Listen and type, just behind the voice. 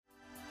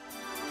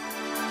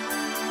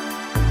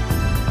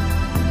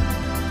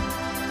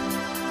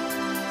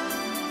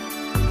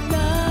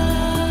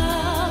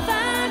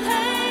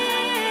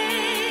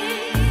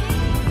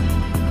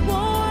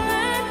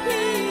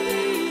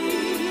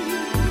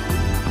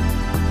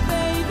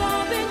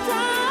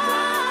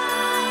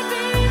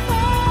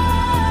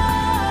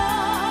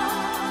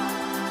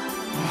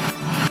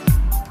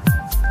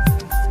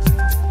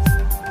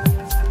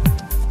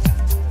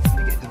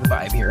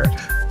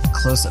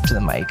to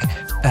the mic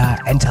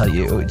and tell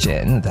you,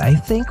 Jen, that I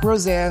think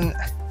Roseanne,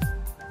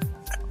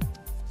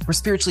 we're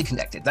spiritually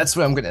connected. That's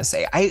what I'm going to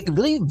say. I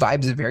really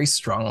vibed very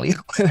strongly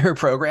with her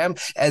program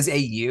as a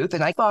youth.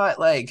 And I thought,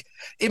 like,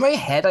 in my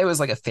head, I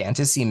was like a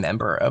fantasy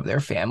member of their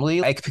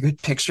family. I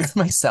could picture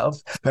myself,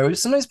 but I would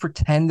sometimes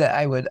pretend that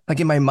I would, like,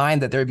 in my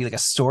mind, that there would be like a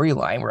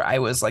storyline where I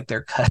was like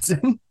their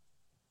cousin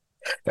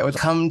that would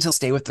come to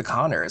stay with the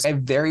Connors. I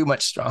very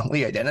much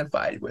strongly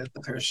identified with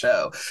her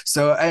show.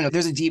 So I don't know,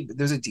 there's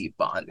a deep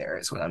bond there,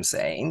 is what I'm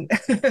saying.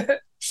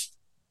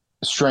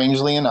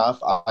 Strangely enough,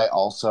 I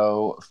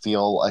also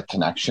feel a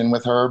connection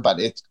with her,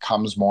 but it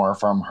comes more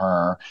from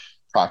her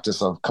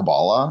practice of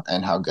Kabbalah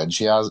and how good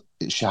she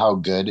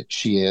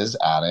is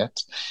at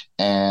it,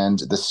 and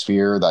the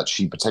sphere that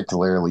she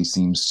particularly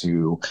seems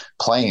to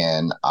play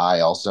in.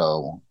 I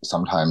also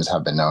sometimes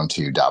have been known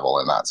to dabble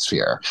in that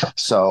sphere.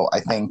 So I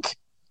think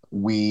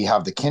we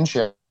have the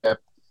kinship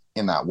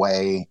in that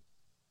way.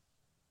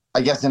 I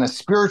guess in a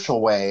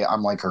spiritual way,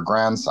 I'm like her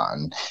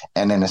grandson.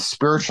 And in a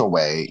spiritual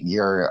way,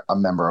 you're a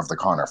member of the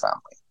Connor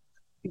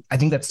family. I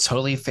think that's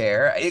totally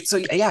fair.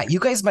 So yeah,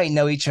 you guys might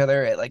know each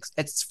other at, like,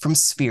 it's from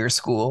sphere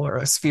school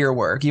or sphere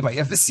work. You might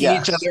have seen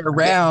each Yes. other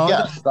around.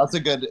 Yes, that's a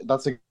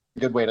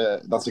good way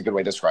to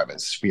describe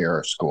it.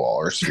 Sphere school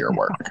or sphere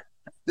work.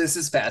 This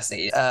is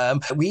fascinating.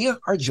 We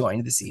are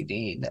joined this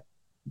evening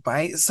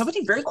by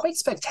somebody very quite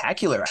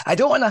spectacular. I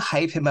don't want to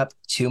hype him up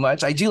too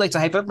much. I do like to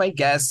hype up my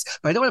guests,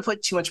 but I don't want to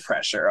put too much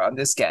pressure on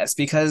this guest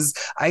because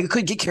I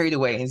could get carried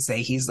away and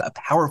say he's a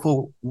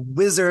powerful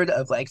wizard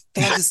of like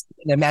fantasy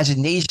and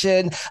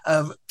imagination,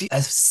 of a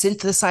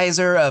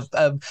synthesizer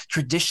of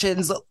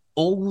traditions,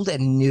 old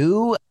and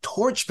new,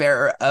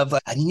 torchbearer of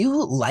a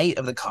new light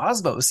of the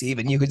cosmos,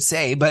 even, you could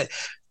say. But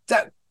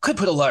that could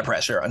put a lot of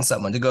pressure on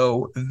someone to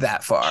go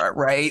that far,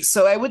 right?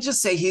 So I would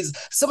just say he's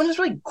someone who's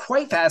really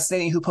quite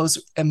fascinating, who posts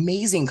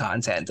amazing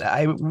content that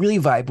I really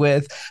vibe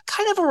with,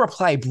 kind of a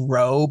reply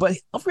bro, but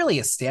really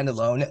a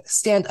standalone,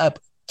 stand-up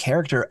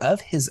character of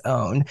his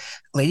own.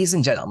 Ladies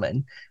and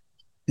gentlemen,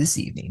 this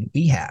evening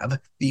we have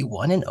the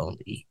one and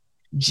only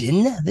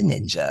Jin the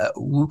Ninja,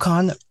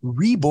 Wukong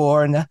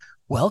Reborn.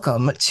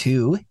 Welcome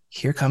to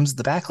Here Comes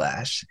the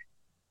Backlash.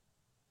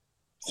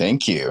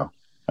 Thank you.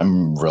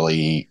 I'm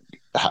really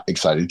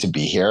excited to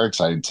be here,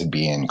 excited to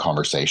be in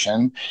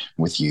conversation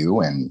with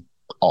you. And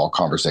all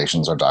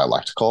conversations are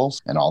dialectical,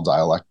 and all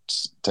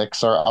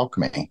dialectics are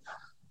alchemy.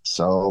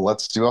 So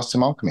let's do us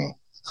some alchemy.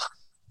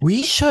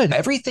 We should.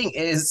 Everything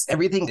is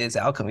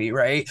alchemy,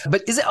 right?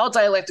 But is it all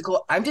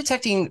dialectical? I'm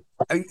detecting.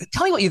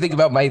 Tell me what you think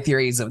about my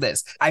theories of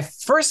this. I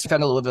first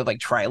found a little bit of like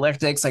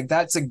trialectics, like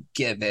that's a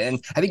given.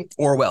 I think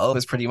Orwell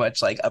was pretty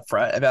much like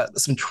upfront about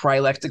some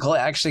trialectical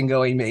action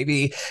going,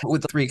 maybe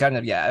with the three kind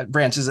of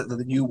branches of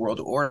the New World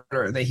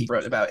Order that he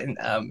wrote about in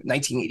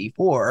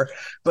 1984.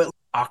 But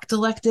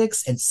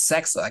octalectics and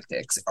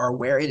sexlectics are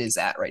where it is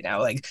at right now.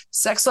 Like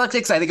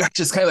sexlectics, I think, are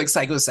just kind of like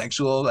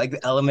psychosexual, like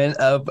the element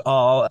of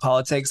all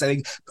politics. I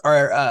think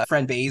our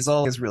friend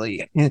Basil is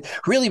really,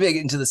 really big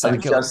into the I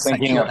was just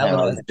thinking of him. I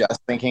was element.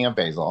 just thinking of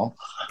Basil.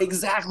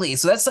 Exactly.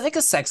 So that's like a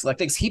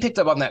sexlectics. He picked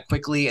up on that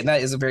quickly, and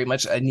that is very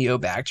much a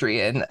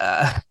Neo-Bactrian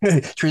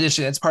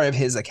tradition. It's part of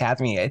his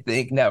academy, I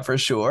think, now for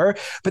sure.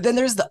 But then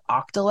there's the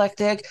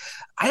octalectic.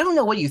 I don't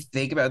know what you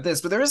think about this,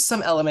 but there is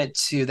some element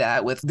to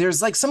that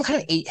there's like some kind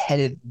of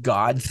 8-headed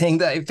god thing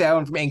that I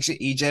found from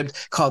ancient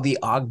Egypt called the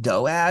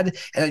Ogdoad.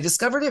 And I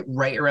discovered it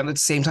right around the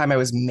same time I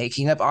was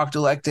making up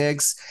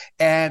octalectics.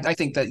 And I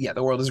think that,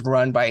 the world is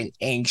run by an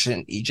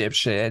ancient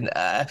Egyptian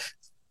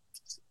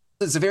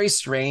it's a very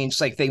strange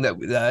like thing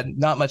that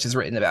not much is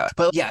written about.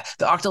 But yeah,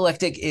 the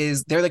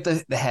octalectic they're like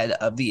the head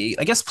of the,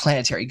 I guess,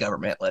 planetary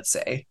government, let's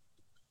say.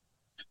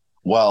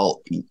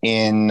 Well,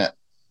 in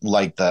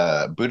like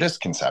the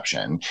Buddhist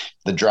conception,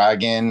 the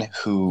dragon,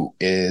 who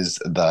is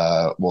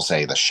we'll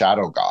say the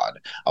shadow god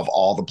of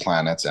all the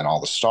planets and all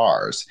the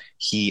stars,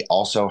 he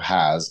also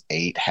has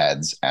 8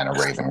 heads and a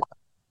raven.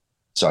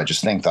 So I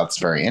just think that's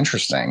very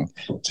interesting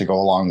to go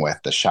along with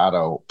the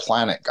shadow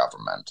planet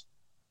government.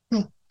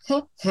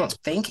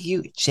 Thank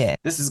you, Jen.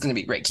 This is going to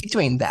be great. Keep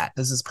doing that.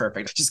 This is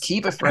perfect. Just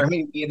keep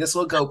affirming me, and this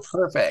will go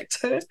perfect.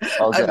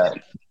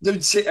 Okay.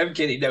 I'm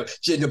kidding. No,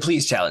 Jen, no,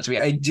 please challenge me.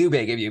 I do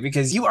beg of you,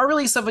 because you are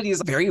really somebody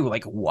who's very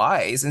like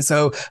wise, and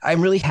so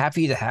I'm really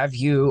happy to have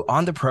you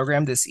on the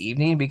program this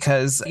evening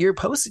because your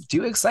posts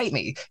do excite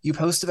me. You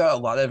post about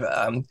a lot of,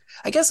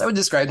 I guess I would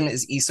describe them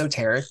as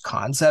esoteric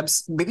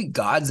concepts. Maybe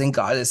gods and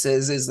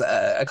goddesses is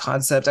a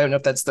concept. I don't know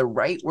if that's the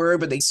right word,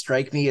 but they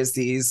strike me as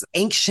these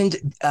ancient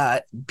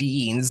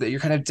beings that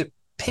you're kind of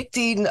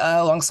depicting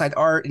alongside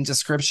art and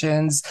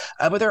descriptions,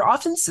 but they're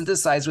often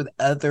synthesized with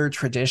other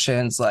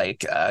traditions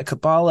like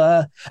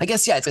Kabbalah. I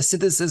guess, it's a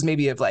synthesis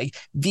maybe of like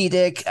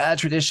Vedic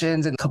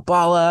traditions and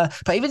Kabbalah,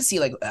 but I even see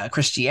like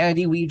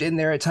Christianity weaved in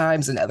there at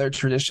times and other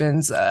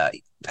traditions. I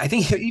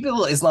think even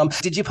Islam.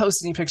 Did you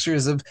post any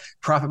pictures of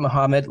Prophet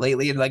Muhammad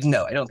lately? And like,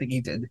 no, I don't think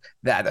you did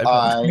that.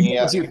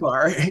 Too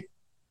far.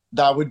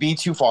 That would be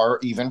too far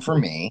even for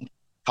me.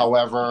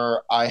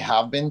 However, I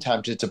have been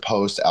tempted to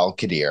post El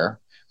Qadir,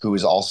 who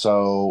is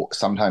also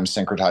sometimes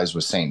syncretized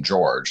with Saint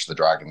George, the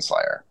Dragon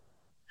Slayer.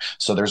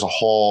 So there's a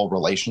whole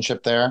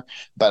relationship there.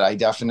 But I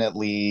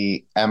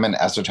definitely am an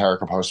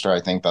esoteric poster.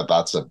 I think that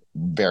that's a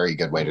very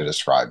good way to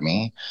describe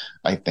me.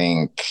 I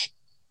think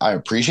I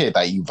appreciate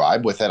that you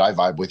vibe with it. I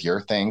vibe with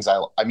your things. I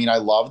mean, I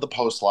love the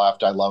post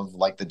left. I love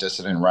like the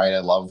dissident right. I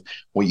love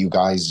what you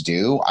guys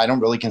do. I don't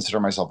really consider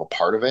myself a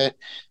part of it.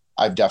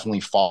 I've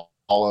definitely followed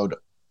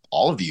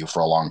all of you for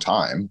a long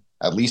time,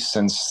 at least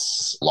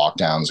since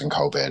lockdowns and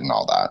COVID and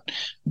all that.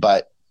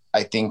 But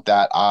I think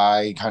that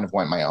I kind of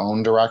went my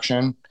own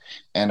direction.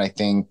 And I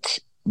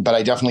think, but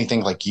I definitely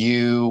think like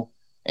you,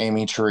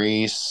 Amy,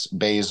 Therese,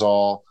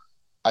 Basil,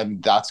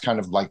 that's kind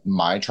of like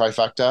my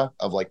trifecta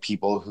of like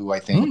people who I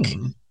think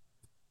Hmm.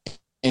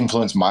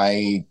 influence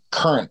my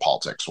current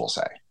politics, we'll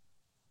say.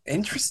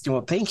 Interesting.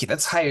 Well, thank you.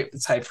 That's high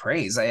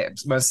praise. I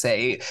must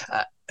say,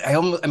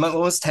 I'm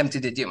almost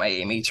tempted to do my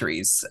Amy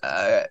Therese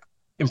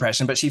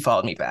impression, but she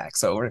followed me back,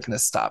 so we're going to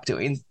stop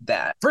doing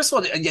that. First of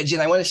all, yeah, Jen,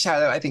 I want to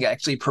shout out. I think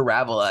actually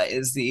Parabola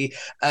is the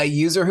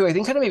user who I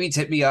think kind of maybe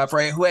tipped me off,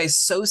 right? Who I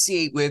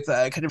associate with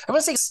kind of I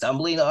want to say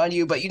stumbling on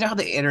you, but you know how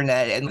the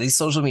internet and these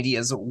social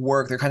medias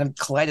work. They're kind of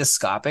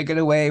kaleidoscopic in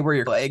a way where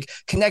you're like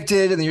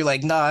connected and then you're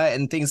like not,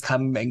 and things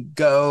come and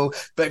go.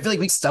 But I feel like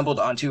we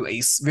stumbled onto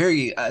a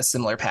very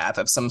similar path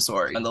of some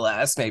sort in the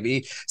last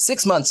maybe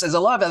 6 months, as a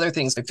lot of other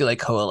things I feel like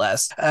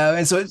coalesced.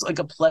 And so it's like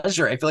a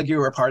pleasure. I feel like you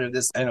were a part of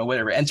this, I don't know,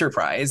 whatever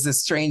enterprise,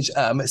 this strange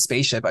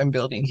spaceship I'm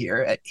building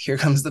here. Here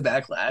comes the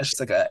backlash.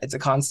 It's a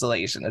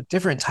constellation of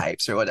different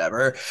types or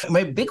whatever.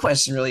 My big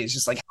question really is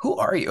just like, who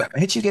are you? How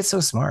did you get so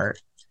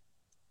smart?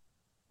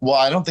 Well,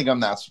 I don't think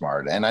I'm that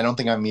smart, and I don't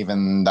think I'm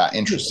even that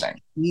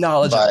interesting.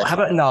 Knowledgeable. But How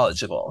about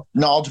knowledgeable?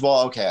 knowledgeable,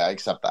 okay, I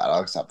accept that.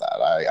 I'll accept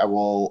that. I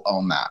will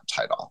own that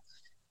title.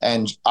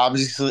 And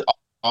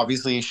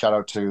obviously, shout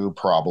out to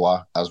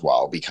Parabola as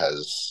well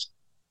because,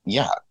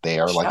 yeah, they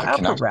are like Shout a out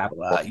connection.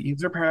 Parabola.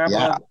 User Yeah,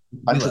 Parabola.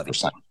 We love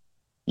 100%.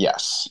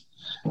 Yes.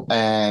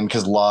 And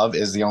because love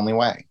is the only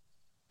way,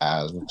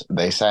 as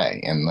they say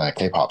in the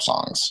K-pop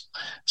songs.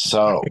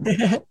 So,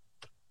 you.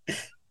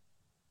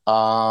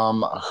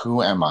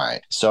 who am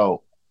I?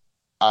 So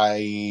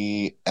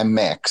I am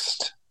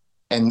mixed.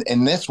 And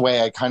in this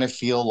way, I kind of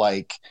feel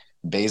like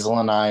Basil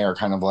and I are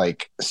kind of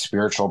like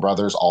spiritual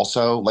brothers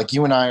also. Like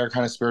you and I are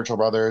kind of spiritual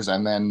brothers,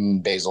 and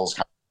then Basil's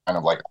kind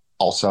of like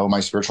also my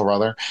spiritual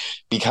brother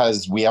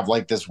because we have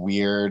like this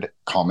weird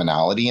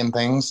commonality in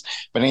things.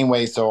 But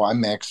anyway, so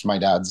I'm mixed. My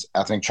dad's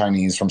ethnic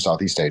Chinese from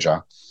Southeast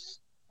Asia.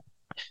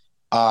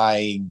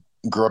 I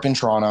grew up in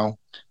Toronto.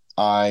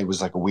 I was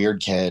like a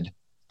weird kid.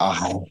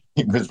 I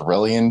was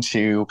really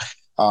into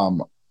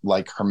um,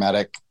 like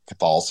Hermetic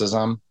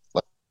Catholicism,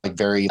 like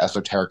very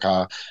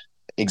esoterica,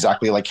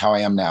 exactly like how I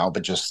am now,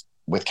 but just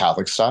with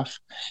Catholic stuff.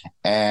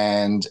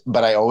 And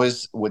but I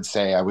always would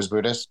say I was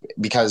Buddhist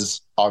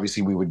because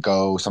obviously we would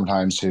go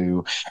sometimes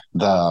to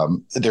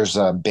there's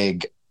a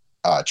big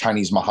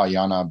Chinese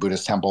Mahayana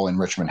Buddhist temple in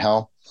Richmond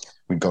Hill.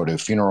 We'd go to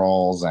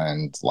funerals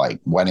and like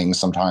weddings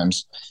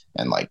sometimes,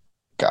 and like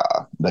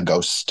the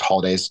ghost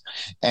holidays.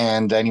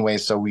 And anyway,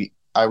 so we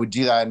I would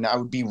do that and I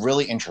would be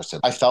really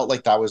interested. I felt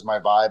like that was my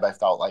vibe. I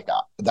felt like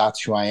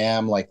that's who I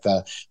am. Like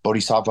the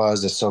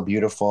bodhisattvas is so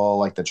beautiful.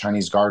 Like the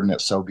Chinese garden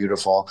is so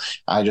beautiful.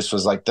 I just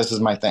was like, this is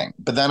my thing.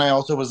 But then I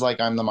also was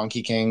like, I'm the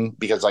monkey king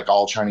because like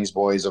all Chinese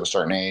boys of a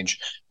certain age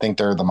think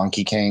they're the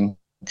monkey king.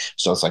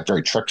 So it's like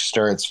very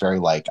trickster. It's very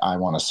like, I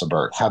want to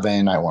subvert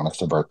heaven. I want to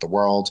subvert the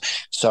world.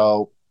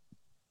 So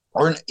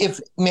or if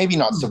maybe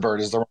not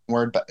subvert is the wrong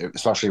word, but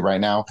especially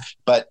right now,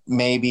 but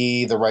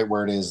maybe the right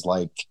word is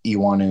like you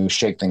want to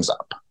shake things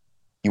up.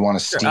 You want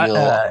to Sure.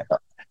 steal.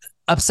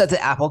 Upset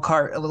the apple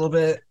cart a little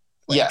bit,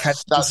 like kind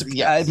Yes, of that just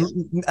yes,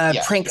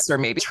 yes, prankster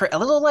maybe, a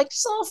little like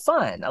just a little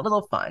fun, a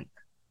little fun.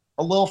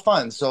 a little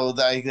fun. So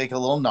that like a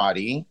little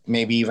naughty,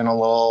 maybe even a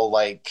little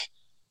like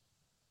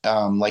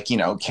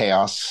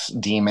chaos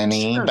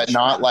demony, Sure, but sure.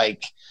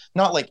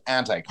 not like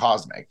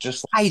anti-cosmic,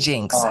 just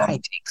Hijinks, um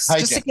hijinks,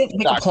 just to hijinks. make a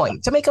Exactly,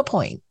 point, to make a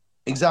point.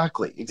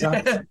 exactly.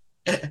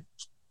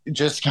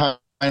 Just kind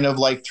of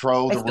like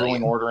throw I the feel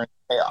ruling you. order in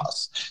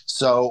chaos.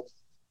 So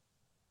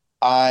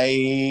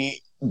I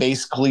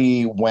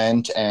basically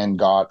went and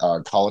got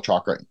a Kala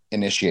Chakra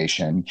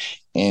initiation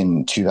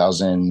in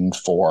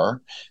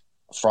 2004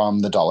 from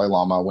the Dalai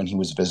Lama when he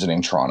was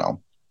visiting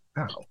Toronto.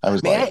 Oh. I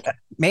was May like, I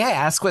may I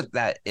ask what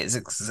that is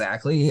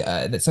exactly?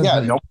 That sounds yeah,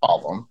 really no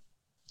problem.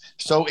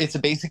 So it's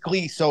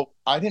basically, so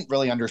I didn't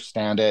really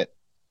understand it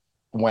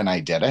when I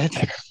did it,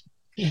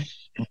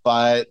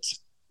 but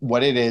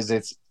what it is,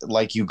 it's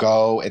like you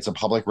go, it's a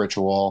public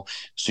ritual.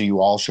 So you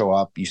all show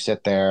up, you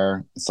sit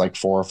there, it's like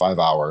 4 or 5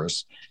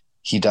 hours.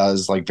 He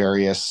does like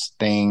various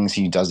things.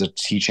 He does a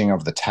teaching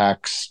of the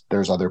text.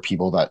 There's other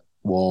people that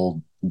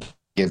will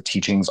give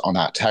teachings on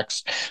that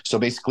text. So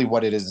basically,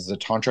 what it is a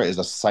tantra is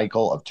a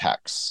cycle of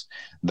texts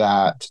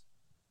that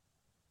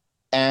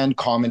and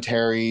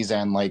commentaries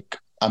and like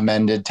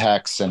amended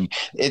texts, and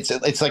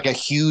it's like a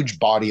huge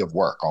body of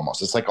work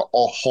almost. It's like a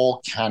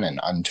whole canon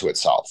unto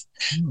itself.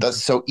 Hmm.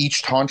 So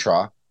each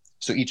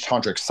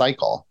tantric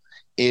cycle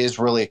is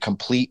really a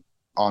complete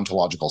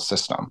ontological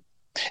system,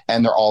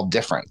 and they're all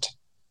different,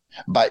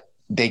 but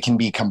they can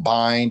be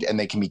combined and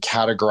they can be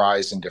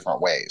categorized in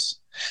different ways.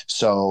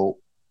 So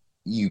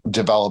you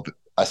develop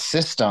a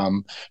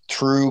system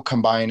through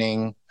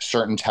combining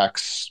certain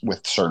texts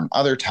with certain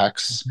other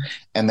texts,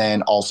 and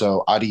then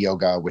also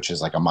adiyoga, which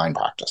is like a mind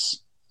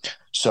practice.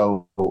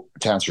 So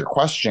to answer your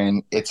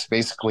question, it's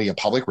basically a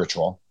public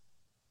ritual,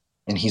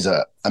 and he's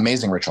an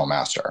amazing ritual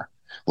master.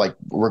 Like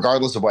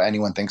regardless of what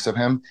anyone thinks of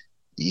him,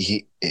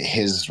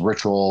 his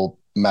ritual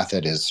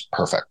method is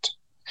perfect.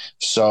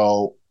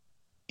 So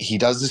he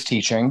does this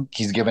teaching.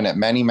 He's given it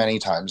many, many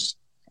times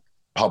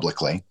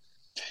publicly.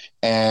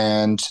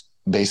 And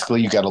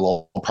basically, you get a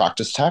little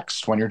practice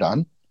text when you're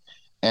done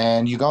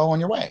and you go on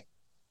your way.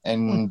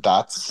 And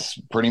that's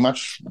pretty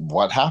much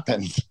what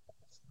happened.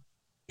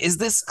 Is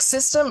this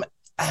system,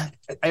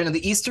 I know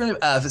the Eastern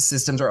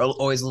systems are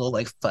always a little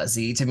like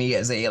fuzzy to me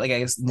as a like I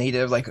guess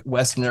native like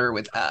Westerner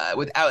with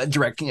without a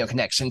direct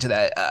connection to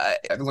that.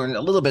 I've learned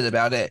a little bit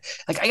about it.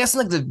 Like I guess in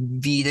like the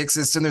Vedic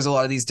system, there's a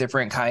lot of these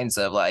different kinds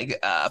of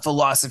like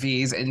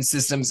philosophies and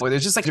systems where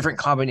there's just like different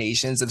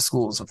combinations of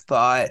schools of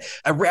thought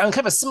around kind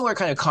of a similar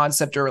kind of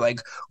concept or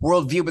like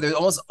worldview, but there's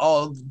almost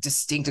all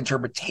distinct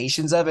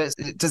interpretations of it.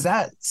 Does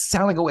that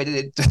sound like a way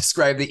to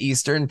describe the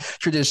Eastern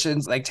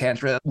traditions like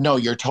Tantra? No,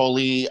 I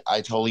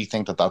totally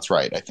think that that's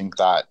right. I think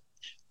that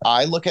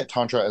I look at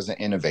Tantra as an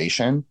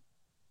innovation,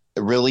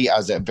 really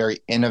as a very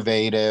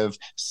innovative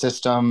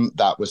system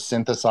that was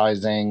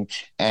synthesizing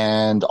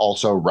and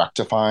also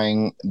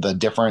rectifying the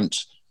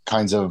different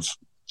kinds of,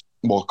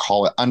 we'll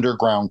call it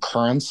underground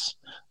currents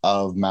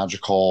of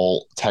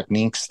magical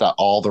techniques that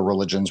all the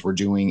religions were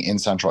doing in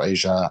Central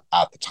Asia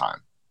at the time.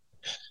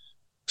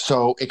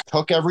 So it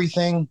took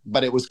everything,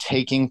 but it was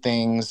taking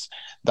things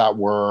that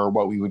were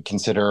what we would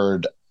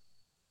consider,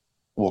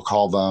 we'll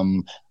call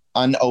them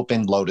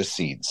unopened lotus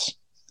seeds.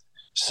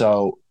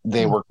 So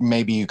they were,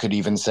 maybe you could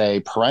even say,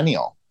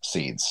 perennial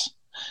seeds,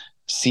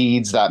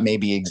 seeds that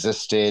maybe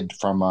existed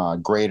from a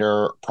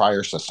greater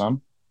prior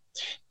system,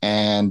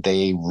 and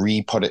they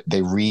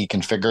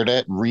reconfigured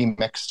it,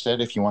 remixed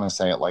it, if you want to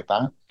say it like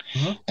that,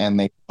 and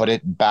they put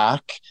it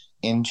back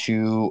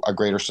into a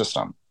greater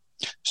system.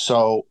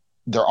 So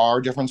there are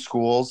different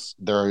schools.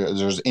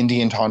 There's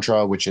Indian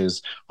Tantra, which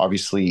is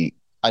obviously,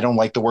 I don't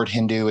like the word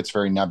Hindu. It's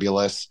very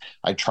nebulous.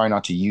 I try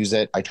not to use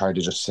it. I try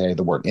to just say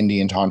the word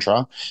Indian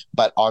Tantra.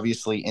 But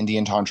obviously,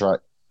 Indian Tantra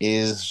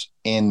is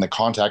in the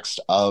context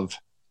of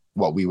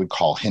what we would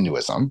call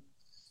Hinduism.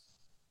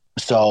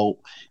 So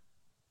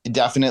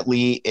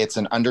definitely, it's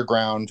an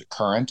underground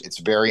current. It's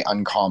very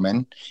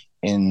uncommon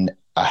in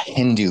a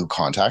Hindu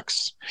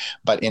context,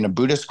 but in a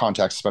Buddhist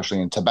context,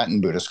 especially in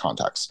Tibetan Buddhist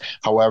context.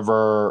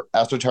 However,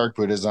 esoteric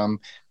Buddhism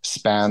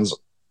spans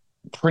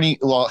pretty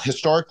well.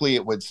 Historically,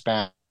 it would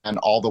span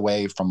all the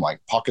way from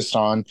like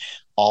Pakistan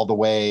all the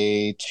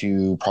way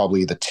to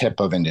probably the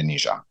tip of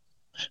Indonesia.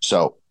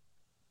 So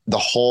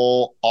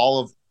all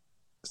of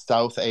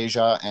South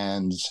Asia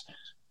and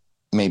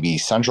maybe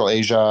Central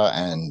Asia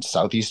and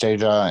Southeast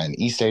Asia and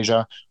East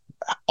Asia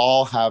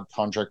all have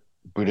tantric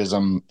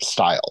Buddhism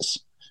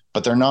styles,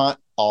 but they're not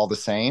all the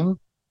same.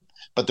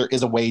 But there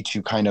is a way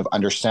to kind of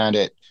understand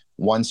it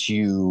once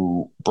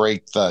you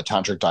break the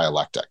tantric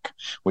dialectic,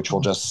 which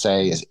we'll just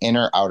say is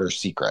inner outer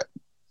secret.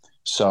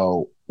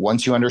 So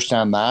once you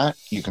understand that,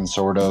 you can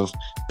sort of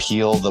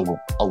peel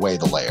away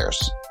the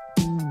layers.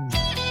 I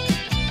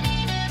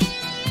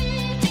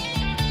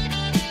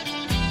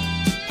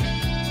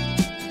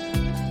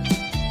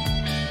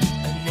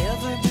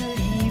never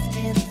believed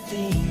in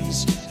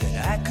things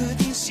that I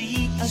couldn't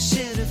see. I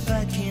said if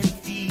I can't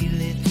feel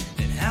it,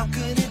 then how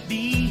could it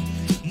be?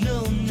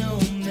 No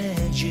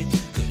magic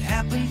could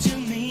happen to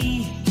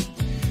me.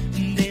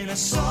 And then I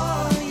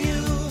saw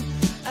you,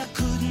 I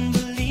couldn't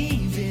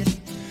believe it.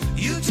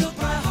 You took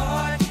my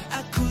heart,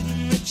 I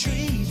couldn't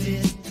retrieve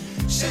it.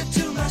 Said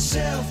to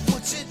myself,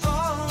 what's it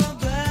all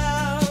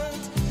about?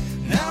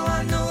 Now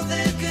I know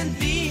there can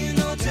be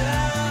no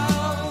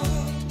doubt.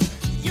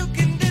 You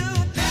can do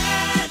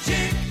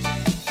magic.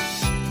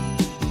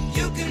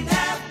 You can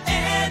have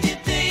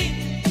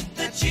anything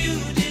that you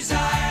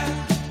desire.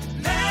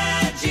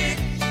 Magic.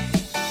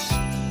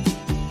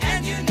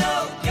 And you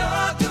know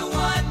you're the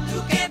one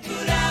who can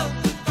put out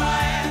the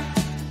fire.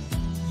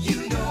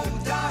 You know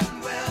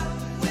darn well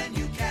when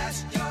you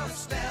cast your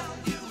spell,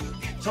 you will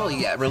get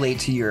Totally, yeah, relate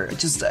to your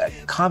just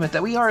comment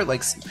that we are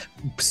like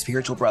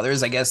spiritual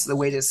brothers, I guess the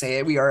way to say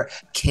it. We are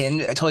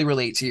kin. I totally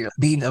relate to your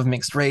being of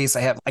mixed race.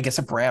 I have, I guess,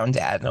 a brown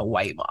dad and a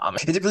white mom.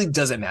 It really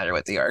doesn't matter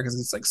what they are because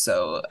it's like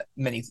so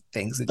many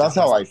things. That's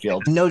how I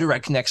feel. No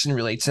direct connection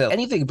really to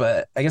anything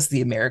but I guess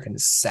the American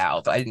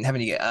South. I didn't have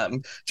any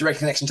direct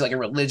connection to like a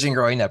religion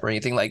growing up or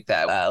anything like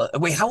that.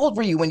 Wait, how old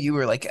were you when you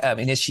were like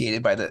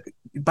initiated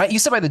by you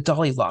said by the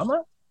Dalai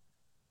Lama?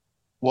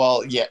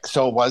 Well, yeah,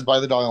 so it was by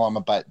the Dalai Lama,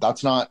 but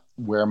that's not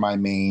where my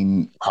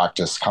main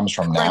practice comes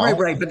from now.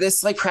 Right. But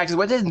this like practice,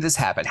 when did this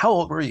happen? How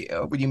old were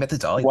you when you met the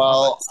Dalai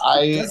Lama?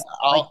 Well,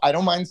 I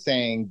don't mind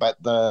saying,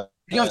 but the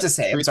You don't have to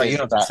say. I'm truth sorry, you is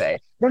don't have to that say.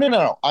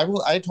 no. I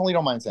will. I totally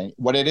don't mind saying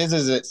what it is.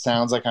 Is it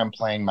sounds like I'm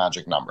playing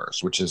magic numbers,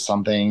 which is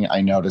something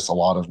I notice a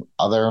lot of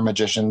other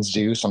magicians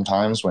do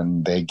sometimes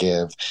when they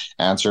give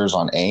answers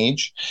on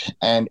age,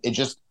 and it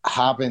just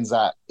happens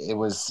that it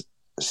was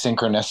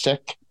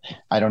synchronistic.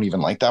 I don't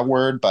even like that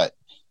word, but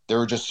there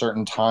were just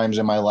certain times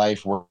in my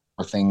life where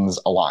things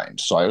aligned.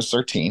 So I was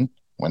 13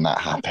 when that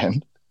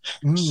happened.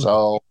 Mm.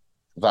 So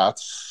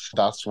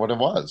that's what it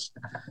was.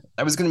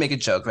 I was going to make a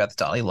joke about the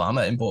Dalai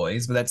Lama and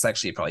boys, but that's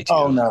actually probably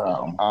Oh too.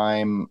 no.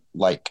 I'm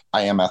like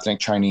I am ethnic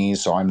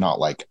Chinese, so I'm not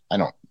like I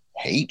don't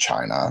hate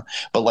China,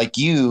 but like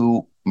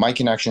you, my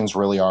connections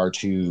really are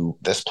to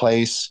this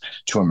place,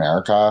 to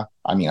America.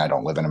 I mean, I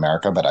don't live in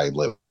America, but I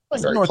live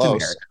Like very North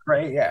close. America,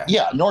 right? Yeah.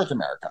 Yeah, North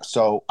America.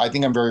 So I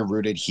think I'm very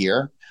rooted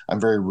here. I'm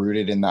very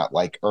rooted in that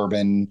like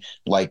urban,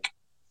 like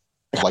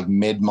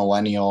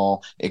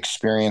mid-millennial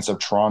experience of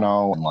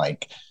Toronto and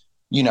like,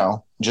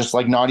 just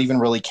like not even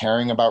really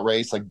caring about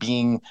race, like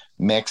being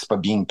mixed but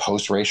being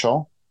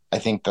post-racial. I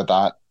think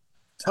that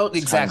Totally,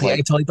 is kind of exactly. I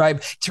like totally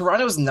vibe.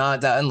 Toronto's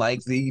not that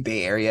unlike the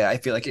Bay Area. I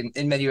feel like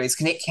in many ways,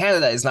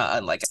 Canada is not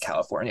unlike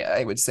California,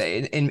 I would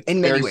say, in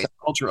many very ways,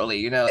 culturally,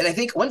 you know. And I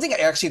think one thing I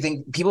actually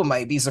think people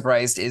might be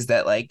surprised is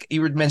that, like,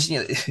 you were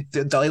mentioning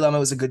the Dalai Lama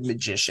was a good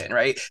magician,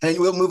 right? And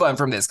we'll move on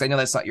from this because I know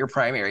that's not your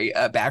primary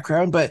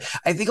background, but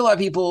I think a lot of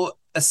people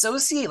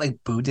associate like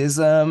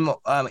Buddhism,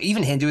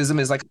 even Hinduism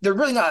is like they're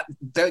really not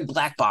they're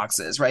black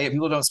boxes, right?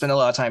 People don't spend a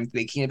lot of time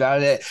thinking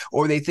about it,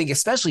 or they think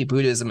especially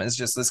Buddhism is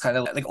just this kind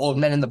of like old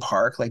men in the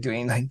park, like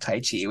doing like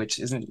Tai Chi, which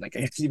isn't like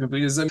even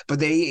Buddhism, but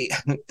they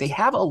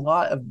have a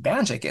lot of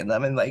magic in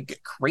them and like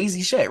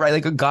crazy shit, right?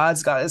 Like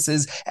gods,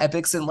 goddesses,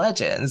 epics, and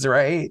legends,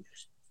 right?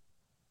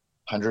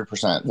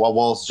 100%. Well,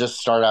 we'll just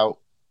start out.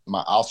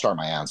 I'll start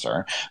my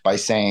answer by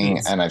saying,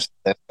 Please. and I've said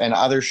it in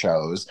other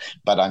shows,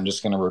 but I'm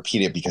just going to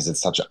repeat it because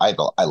it's such a,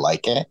 I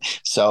like it.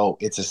 So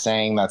it's a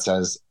saying that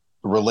says,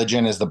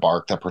 religion is the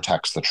bark that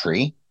protects the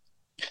tree.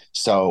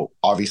 So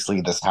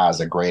obviously, this has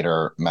a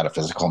greater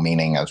metaphysical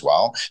meaning as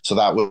well. So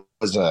that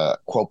was a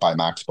quote by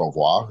Max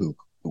Beauvoir, who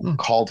Hmm.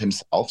 called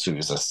himself, so he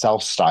was a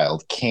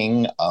self-styled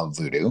king of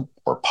voodoo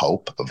or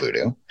pope of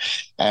voodoo.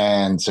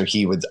 And so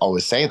he would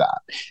always say that.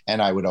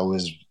 And I would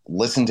always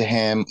listen to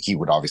him. He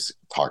would obviously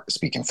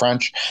speak in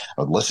French.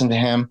 I would listen to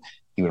him.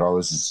 He would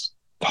always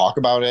talk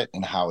about it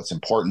and how it's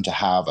important to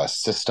have a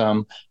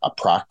system, a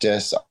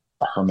practice,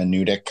 a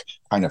hermeneutic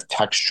kind of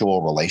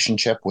textual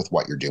relationship with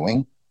what you're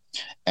doing.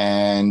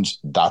 And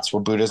that's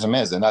what Buddhism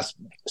is. And that's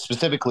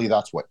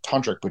what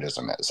Tantric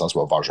Buddhism is. That's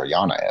what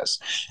Vajrayana is.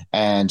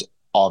 And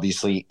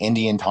obviously,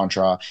 Indian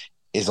Tantra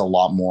is a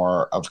lot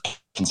more of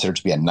considered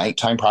to be a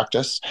nighttime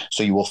practice.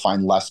 So you will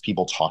find less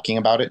people talking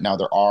about it. Now,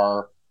 there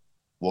are,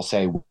 we'll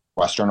say,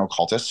 Western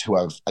occultists who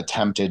have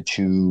attempted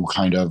to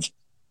kind of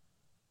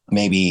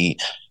maybe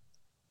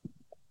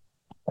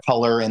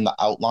color in the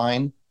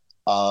outline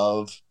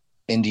of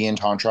Indian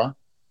Tantra,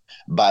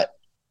 but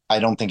I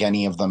don't think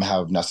any of them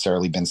have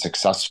necessarily been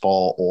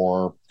successful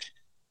or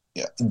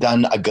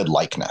done a good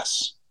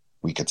likeness,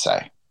 we could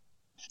say.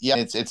 Yeah,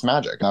 it's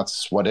magic.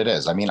 That's what it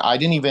is. I mean, I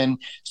didn't even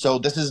so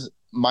this is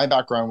my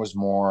background was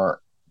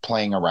more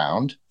playing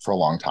around for a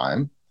long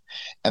time.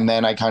 And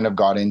then I kind of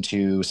got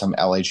into some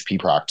LHP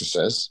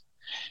practices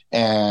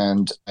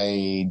and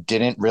I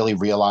didn't really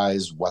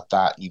realize what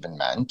that even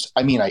meant.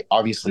 I mean, I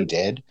obviously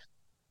did,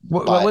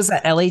 What but was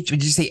that? LH?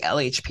 Did you say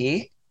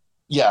LHP?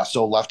 yeah,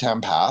 so left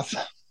hand path.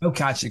 Oh,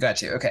 got you.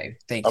 Okay,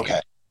 thank you. Okay.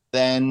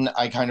 Then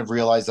I kind of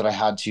realized that I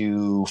had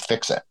to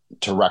fix it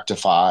to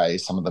rectify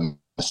some of the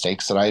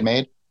mistakes that I had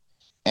made.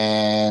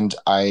 And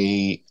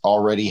I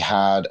already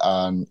had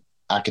an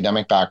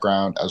academic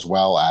background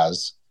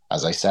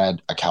as I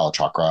said, a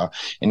Kalachakra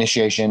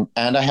initiation,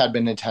 and I had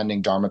been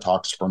attending Dharma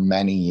talks for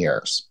many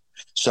years.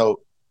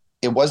 So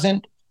it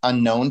wasn't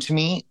unknown to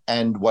me.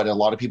 And what a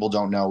lot of people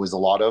don't know is a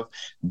lot of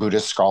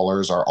Buddhist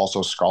scholars are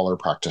also scholar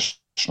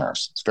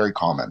practitioners. It's very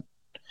common.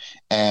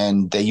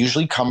 And they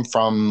usually come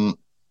from,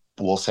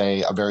 we'll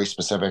say, a very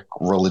specific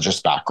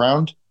religious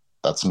background.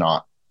 That's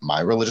not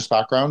my religious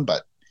background,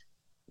 but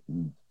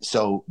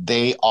so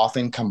they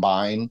often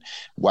combine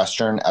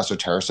Western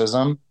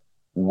esotericism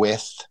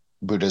with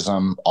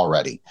Buddhism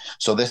already.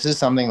 So this is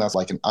something that's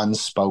like an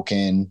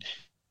unspoken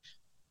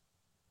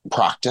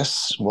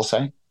practice, we'll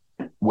say,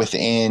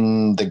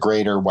 within the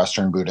greater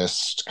Western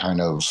Buddhist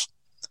kind of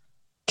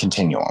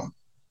continuum,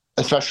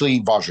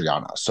 especially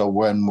Vajrayana.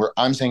 So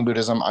I'm saying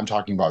Buddhism, I'm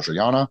talking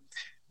Vajrayana.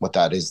 What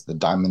that is, the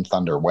Diamond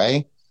Thunder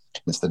Way.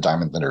 It's the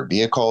Diamond Thunder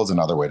Vehicle is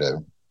another way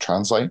to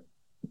translate.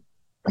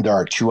 There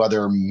are two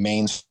other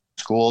main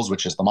schools,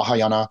 which is the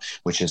Mahayana,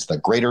 which is the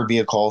greater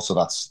vehicle. So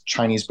that's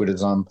Chinese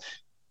Buddhism,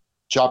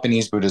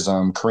 Japanese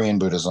Buddhism, Korean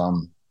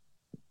Buddhism.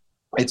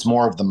 It's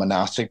more of the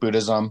monastic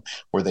Buddhism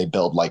where they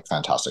build like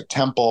fantastic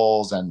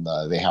temples and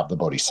they have the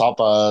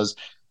bodhisattvas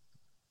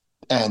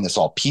and it's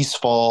all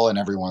peaceful and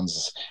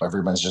everyone's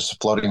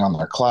just floating on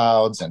their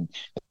clouds and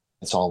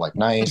it's all like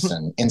nice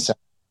and incense.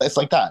 It's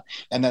like that.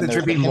 And then The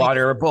there's the dripping Hindu.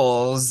 water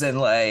bowls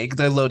and like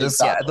the lotus,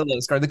 yeah, Exactly. the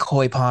lotus garden, the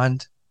koi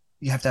pond.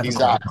 You have to have a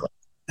koi Exactly.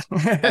 pond.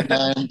 And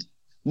then,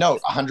 no,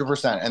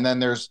 100%. And then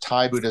there's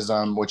Thai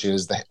Buddhism, which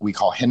is we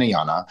call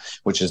Hinayana,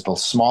 which is the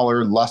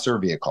smaller, lesser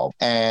vehicle.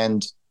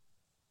 And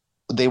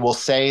they will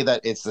say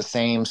that it's the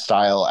same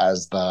style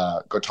as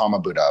the Gautama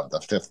Buddha of the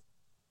 5th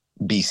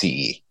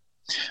BCE,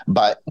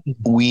 but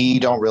we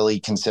don't really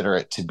consider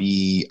it to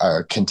be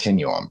a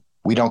continuum.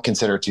 We don't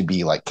consider it to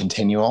be like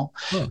continual.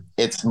 Hmm.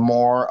 It's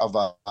more of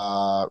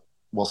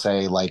we'll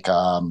say like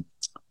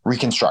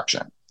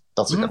reconstruction.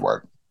 That's a good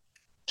word.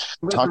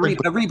 A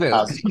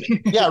reboot.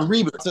 Yeah,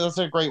 reboot. So that's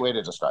a great way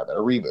to describe it. A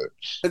reboot.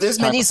 There's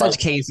many such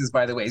cases,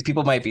 by the way.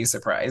 People might be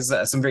surprised.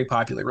 Some very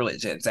popular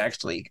religions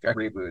actually are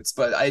reboots,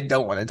 but I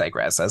don't want to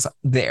digress us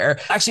there.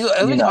 Actually,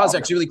 let me pause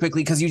actually really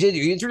quickly because you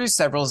introduced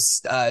several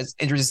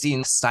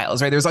interesting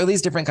styles, right? There's all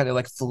these different kind of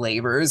like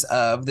flavors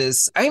of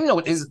this. I don't even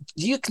know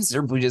do you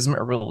consider Buddhism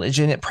a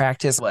religion at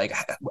practice? Like,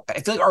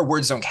 I feel like our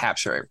words don't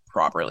capture it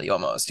properly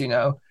almost, you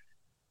know?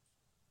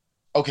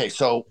 Okay,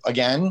 so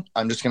again,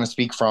 I'm just going to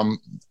speak from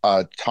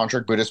a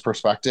tantric Buddhist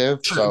perspective.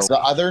 So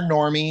the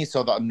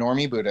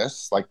normie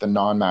Buddhists, like the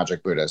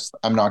non-magic Buddhists,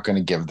 I'm not going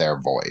to give their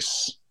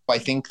voice. I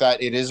think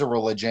that it is a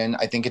religion.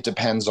 I think it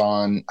depends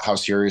on how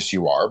serious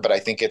you are, but I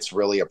think it's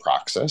really a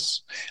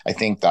praxis. I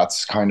think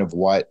that's kind of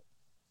what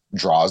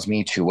draws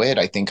me to it.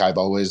 I think I've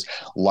always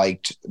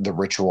liked the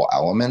ritual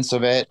elements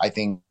of it. I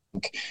think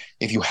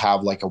if you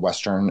have like a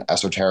Western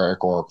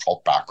esoteric or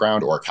cult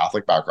background or a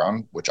Catholic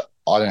background, which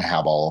I didn't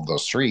have all of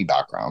those 3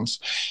 backgrounds,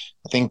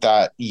 I think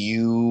that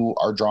you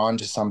are drawn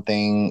to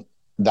something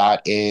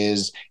that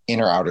is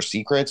inner outer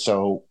secret.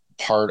 So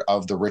part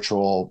of the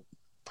ritual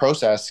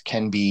process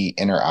can be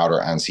inner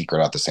outer and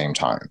secret at the same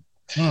time.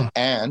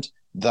 And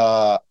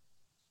the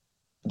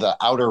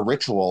outer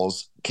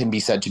rituals can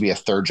be said to be a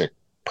theurgic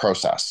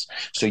process.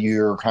 So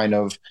you're kind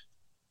of,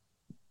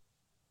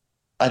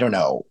 I don't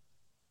know,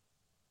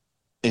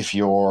 if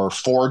you're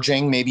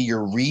forging, maybe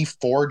you're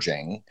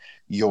reforging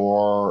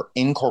your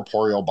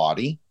incorporeal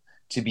body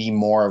to be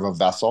more of a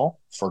vessel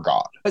for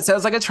God. It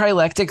sounds like a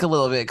trilectic a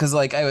little bit because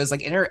like I was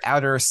like inner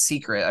outer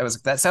secret. I was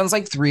like, that sounds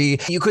like 3.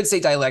 You could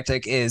say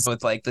dialectic is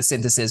with like the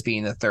synthesis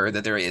being the third,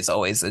 that there is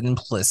always an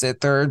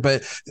implicit third,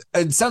 but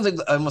it sounds like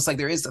almost like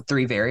there is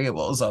 3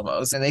 variables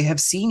almost. And they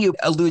have seen you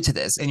allude to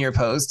this in your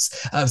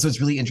posts. So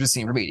it's really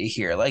interesting for me to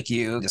hear like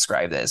you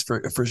describe this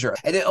for sure.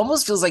 And it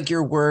almost feels like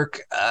your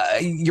work,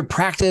 your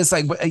practice,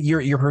 like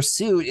your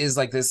pursuit is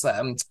like this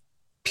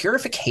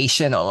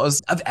purification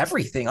almost of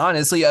everything,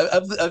 honestly,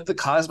 of the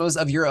cosmos,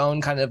 of your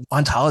own kind of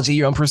ontology,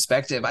 your own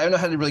perspective. I don't know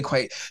how to really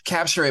quite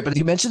capture it, but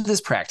you mentioned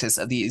this practice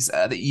of these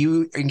that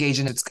you engage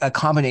in. It's a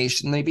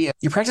combination, maybe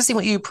you're practicing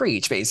what you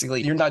preach,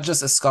 basically. You're not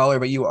just a scholar,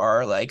 but you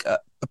are like a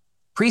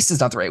priest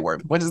is not the right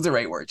word. What is the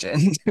right word,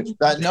 Jen?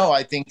 No,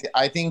 I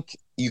think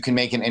you can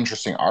make an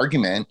interesting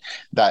argument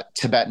that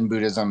Tibetan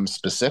Buddhism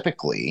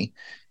specifically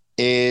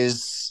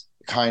is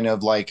kind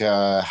of like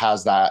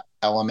has that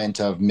element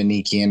of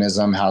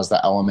Manichaeanism, has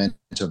the element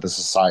of the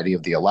Society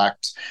of the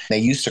Elect. They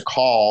used to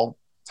call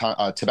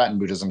Tibetan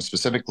Buddhism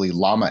specifically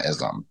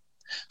Lamaism.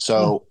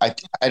 So I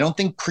don't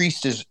think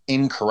priest is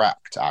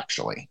incorrect,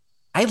 actually.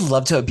 I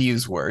love to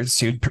abuse words,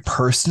 too.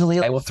 Personally,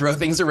 I will throw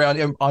things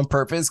around on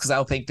purpose because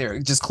I'll think they're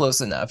just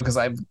close enough because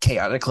I'm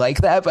chaotic like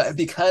that. But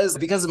because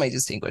of my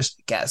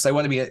distinguished guests, I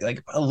want to be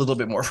like a little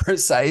bit more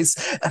precise.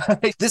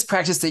 This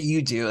practice that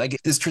you do, like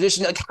this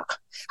tradition, like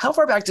how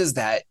far back does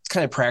that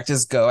kind of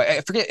practice go? I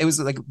forget. It was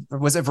like,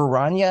 was it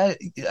Verania?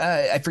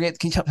 I forget.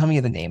 Can you tell me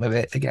the name of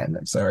it again?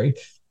 I'm sorry.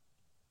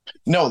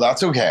 No,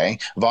 that's okay.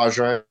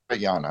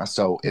 Vajrayana.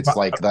 So it's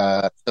like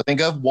so think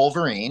of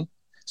Wolverine.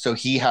 So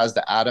he has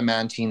the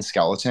adamantine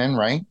skeleton,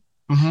 right?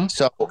 Mm-hmm.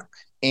 So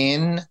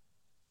in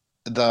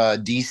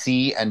the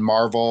DC and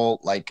Marvel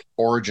like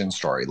origin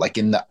story, like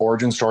in the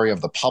origin story of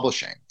the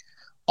publishing,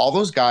 all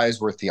those guys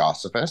were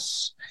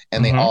theosophists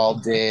and they all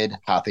did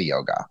hatha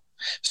yoga.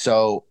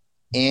 So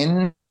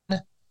in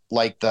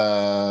like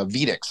the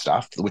Vedic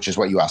stuff, which is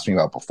what you asked me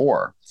about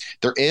before,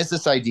 there is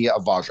this idea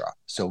of Vajra.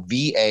 So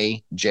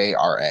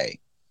Vajra.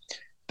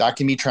 That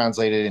can be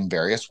translated in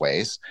various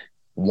ways.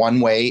 One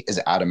way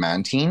is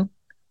adamantine.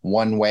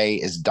 One way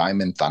is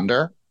diamond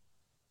thunder.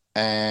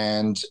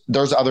 And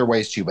there's other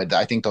ways too, but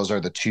I think those are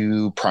the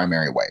 2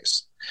 primary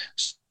ways.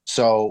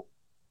 So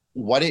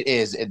what it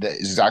is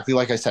exactly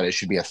like I said, it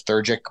should be a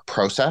theurgic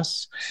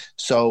process.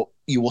 So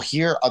you will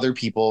hear other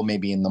people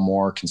maybe in the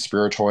more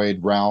conspiratoid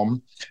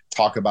realm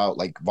talk about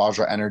like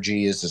Vajra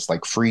energy is this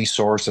like free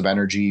source of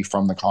energy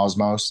from the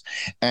cosmos.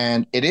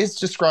 And it is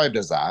described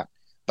as that,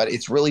 but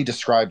it's really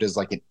described as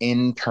like an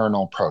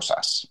internal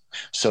process.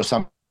 So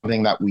something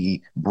that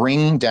we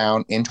bring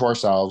down into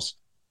ourselves,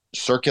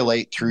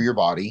 circulate through your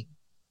body,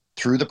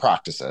 through the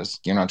practices.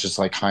 You're not just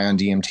like high on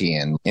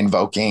DMT and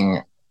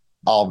invoking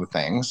all the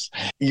things.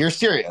 You're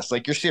serious.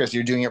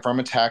 You're doing it from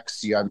a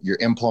text. You have your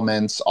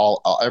implements,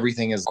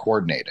 everything is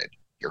coordinated.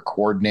 You're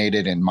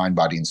coordinated in mind,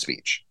 body, and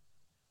speech.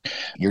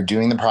 You're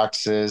doing the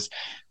practices.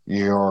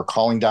 You're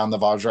calling down the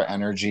Vajra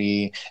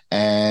energy.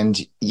 And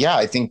yeah,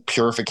 I think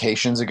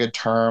purification is a good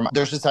term.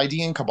 There's this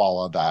idea in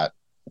Kabbalah that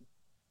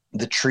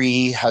the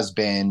tree has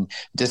been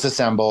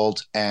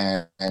disassembled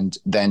and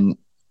then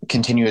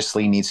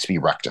continuously needs to be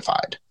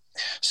rectified.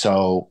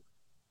 So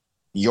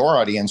your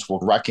audience will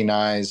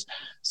recognize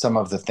some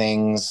of the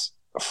things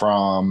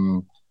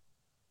from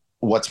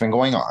what's been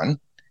going on,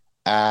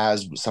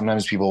 as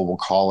sometimes people will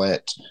call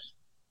it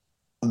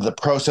the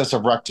process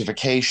of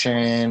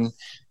rectification.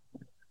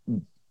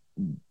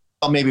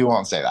 Well, maybe we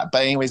won't say that,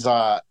 but anyways,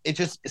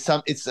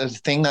 it's a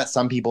thing that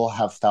some people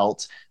have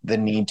felt the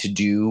need to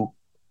do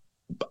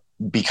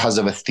because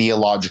of a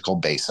theological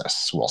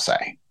basis, we'll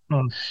say.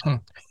 Mm-hmm.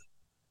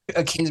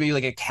 Akin to maybe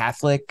like a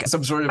Catholic,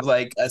 some sort of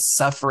like a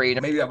suffering.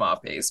 Maybe I'm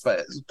off base,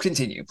 but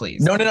continue,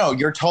 please. No,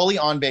 you're totally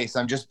on base.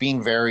 I'm just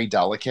being very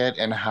delicate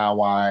in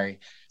how I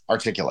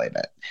articulate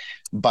it.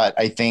 But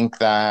I think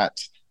that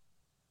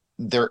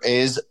there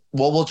is,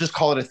 well, we'll just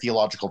call it a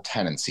theological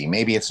tendency.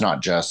 Maybe it's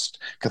not just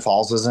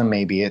Catholicism.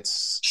 Maybe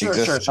it's Sure.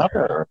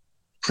 other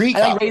And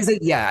I raise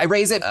it, I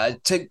raise it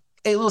to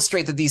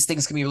illustrate that these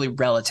things can be really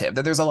relative,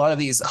 that there's a lot of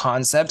these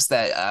concepts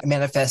that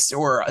manifest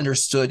or are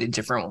understood in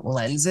different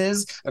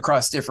lenses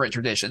across different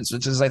traditions,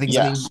 which is, I think,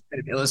 something to kind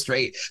of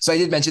illustrate. So I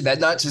did mention that,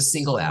 not to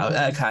single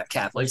out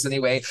Catholics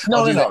anyway. No,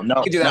 I'll do that. no.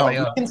 I can do that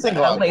We can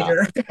single out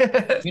later.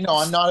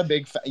 I'm not a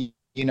big fan.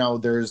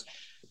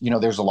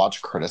 There's a lot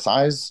to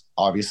criticize,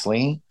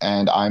 obviously,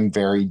 and I'm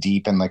very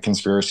deep in the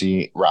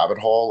conspiracy rabbit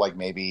hole. Like,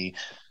 maybe,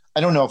 I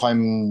don't know if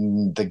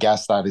I'm the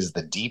guest that is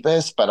the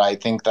deepest, but I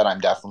think that I'm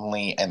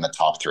definitely in the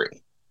top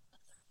three.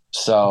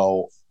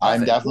 So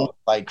I'm definitely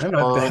like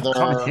further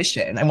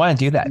competition. I want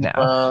to do that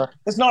now.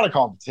 It's not a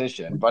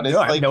competition, but it's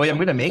I'm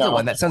going to make it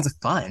one. That sounds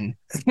fun.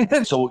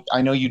 So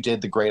I know you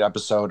did the great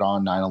episode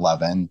on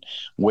 9/11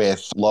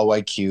 with Low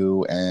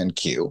IQ and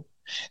Q.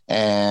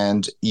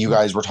 And you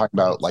guys were talking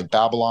about like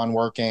Babylon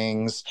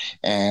workings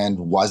and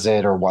was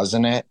it or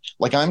wasn't it?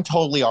 Like, I'm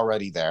totally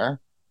already there.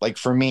 Like,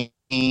 for me,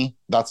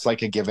 that's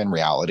like a given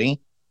reality.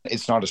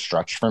 It's not a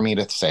stretch for me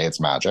to say it's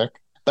magic.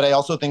 But I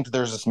also think that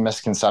there's this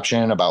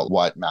misconception about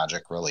what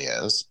magic really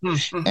is.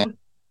 Mm-hmm. And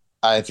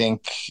I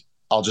think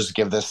I'll just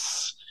give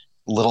this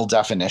little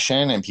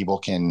definition and people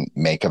can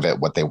make of it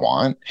what they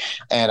want.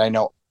 And I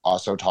know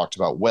also talked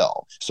about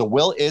will. So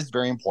will is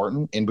very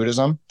important in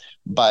Buddhism,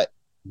 but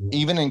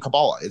even in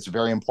Kabbalah, it's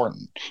very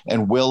important.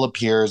 And will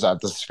appears at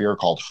the sphere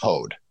called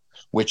Hod,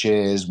 which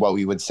is what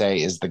we would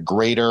say is the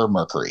greater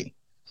Mercury.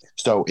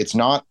 So it's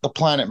not the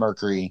planet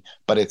Mercury,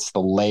 but it's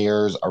the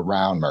layers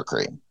around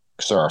Mercury.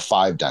 So there are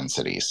 5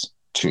 densities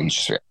to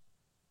each sphere.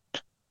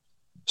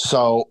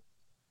 So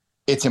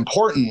it's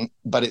important,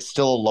 but it's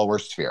still a lower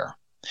sphere.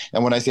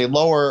 And when I say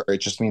lower, it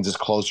just means it's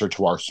closer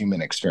to our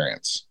human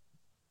experience.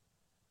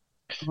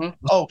 Mm-hmm.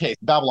 Okay,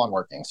 Babylon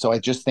working. So I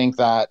just think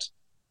that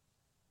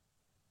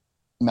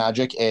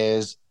magic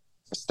is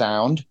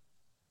sound,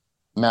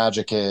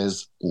 magic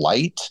is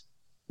light,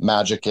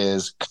 magic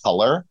is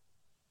color,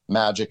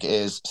 magic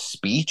is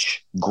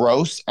speech,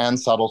 gross and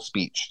subtle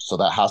speech. So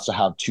that has to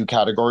have 2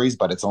 categories,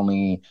 but it's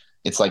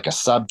like a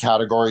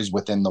subcategories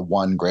within the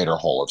one greater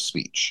whole of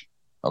speech.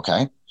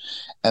 Okay.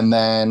 And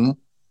then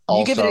also,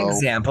 you give an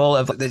example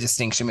of the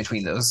distinction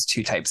between those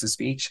 2 types of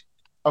speech?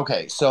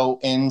 Okay, so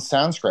in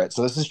Sanskrit,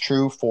 so this is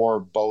true for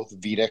both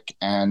Vedic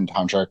and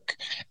Tantric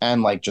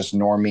and like just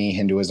normie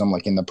Hinduism,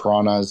 like in the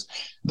Puranas.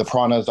 The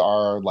Puranas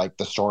are like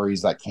the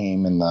stories that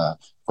came in the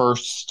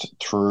 1st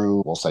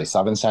through, we'll say,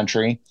 7th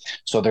century.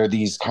 So they're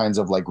these kinds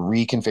of like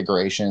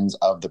reconfigurations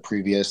of the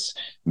previous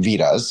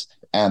Vedas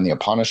and the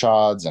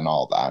Upanishads and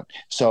all that.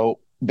 So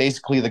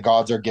basically the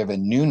gods are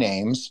given new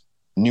names,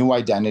 new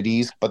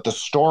identities, but the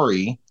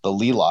story, the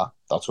Leela,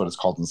 that's what it's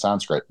called in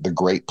Sanskrit, the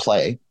great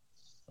play,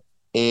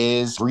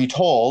 is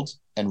retold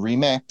and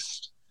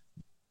remixed,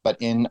 but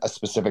in a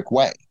specific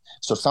way.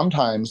 So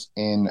sometimes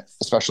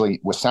especially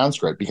with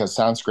Sanskrit, because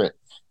Sanskrit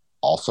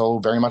also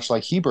very much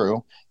like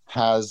Hebrew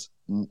has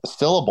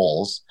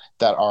syllables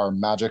that are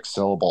magic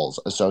syllables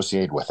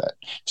associated with it.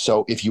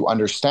 So if you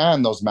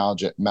understand those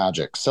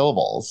magic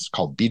syllables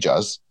called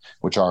bijas,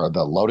 which are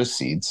the lotus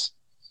seeds,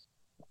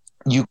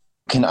 you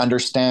can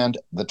understand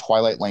the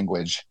Twilight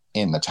language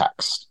in the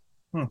text.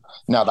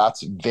 Now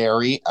that's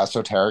very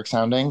esoteric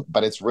sounding,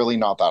 but it's really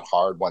not that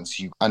hard once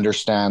you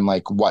understand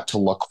like what to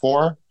look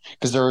for,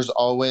 because there's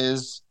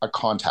always a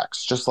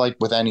context, just like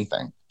with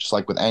anything, just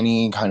like with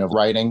any kind of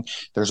writing,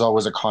 there's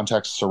always a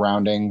context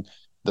surrounding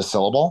the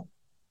syllable.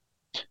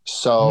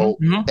 So,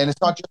 and it's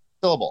not just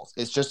syllables,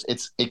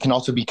 it can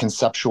also be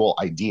conceptual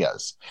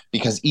ideas,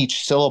 because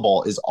each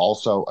syllable is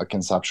also a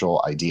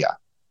conceptual idea.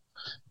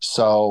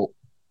 So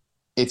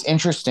it's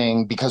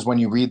interesting because when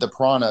you read the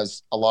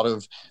Puranas, a lot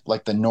of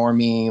like the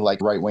normie,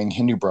 like right-wing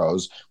Hindu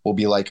bros will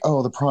be like,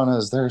 oh, the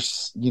Puranas,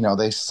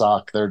 they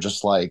suck. They're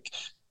just like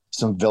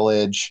some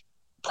village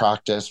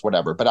practice,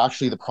 whatever. But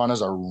actually the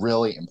Puranas are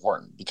really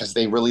important because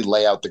they really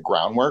lay out the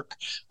groundwork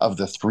of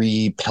the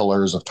 3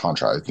 pillars of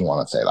Tantra, if you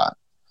want to say that.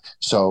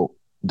 So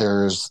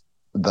there's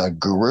the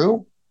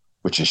guru,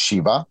 which is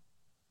Shiva,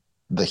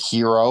 the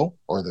hero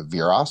or the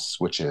Viras,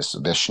 which is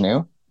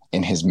Vishnu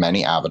in his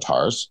many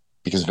avatars,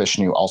 because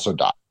Vishnu also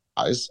died.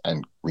 dies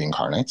and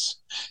reincarnates.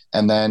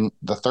 And then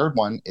the third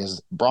one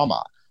is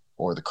Brahma,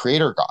 or the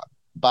creator god.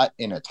 But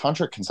in a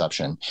tantric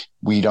conception,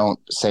 we don't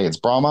say it's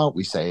Brahma,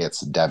 we say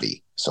it's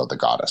Devi, so the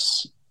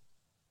goddess.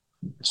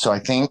 So I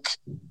think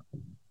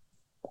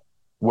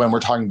when we're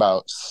talking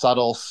about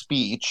subtle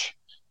speech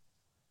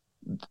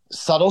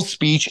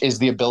is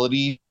the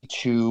ability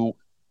to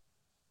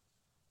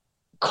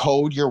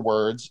code your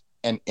words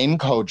and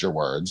encode your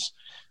words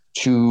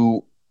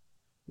to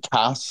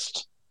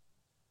cast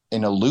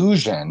an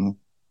illusion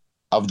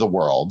of the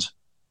world,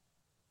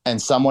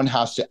 and someone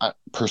has to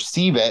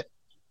perceive it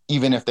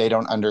even if they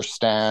don't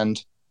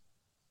understand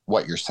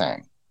what you're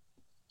saying.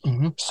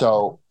 Mm-hmm.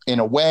 So in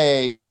a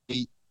way,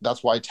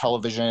 that's why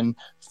television,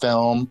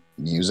 film,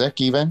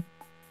 music even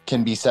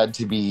can be said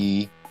to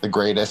be the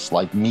greatest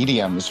like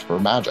mediums for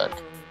magic,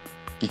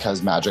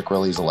 because magic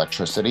really is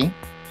electricity.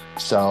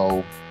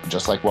 So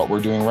just like what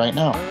we're doing right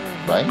now,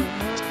 right?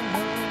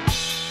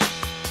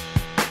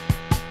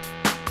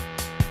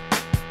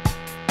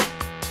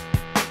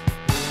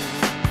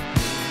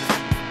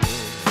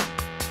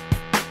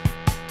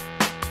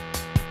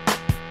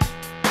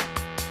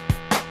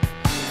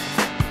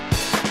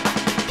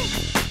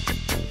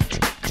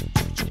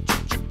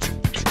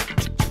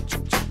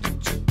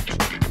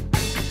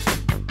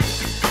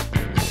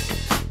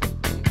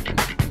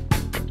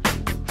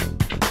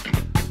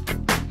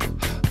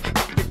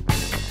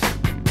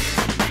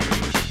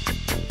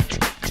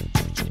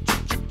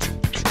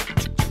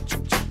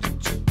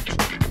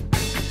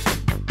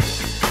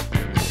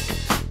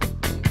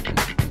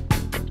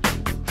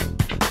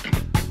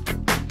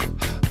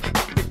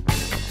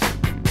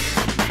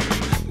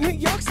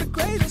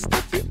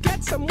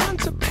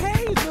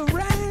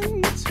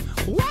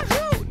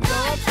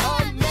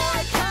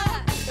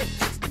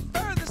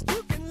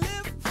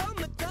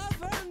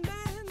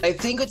 I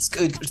think it's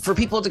good for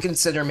people to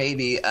consider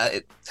maybe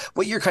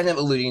what you're kind of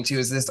alluding to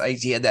is this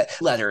idea that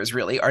letters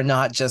really are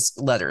not just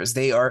letters.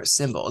 They are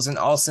symbols, and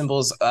all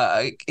symbols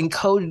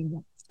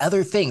encode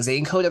other things.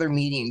 They encode other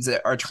meanings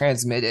that are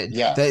transmitted.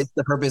 Yes. That's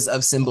the purpose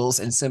of symbols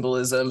and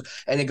symbolism.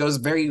 And it goes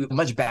very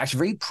much back to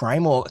very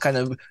primal kind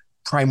of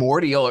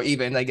primordial, or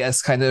even I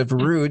guess kind of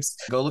roots.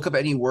 Go look up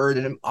any word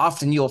and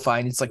often you'll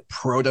find it's like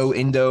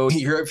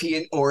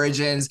Proto-Indo-European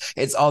origins.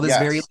 It's all this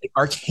very like,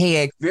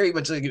 archaic, very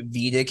much like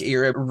Vedic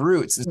era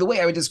roots. The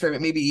way I would describe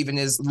it maybe even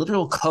is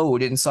literal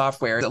code in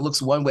software that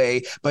looks one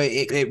way, but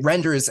it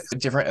renders a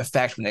different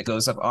effect when it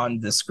goes up on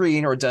the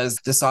screen or does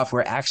the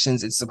software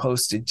actions it's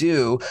supposed to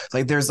do.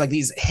 Like there's like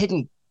these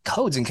hidden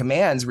codes and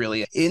commands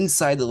really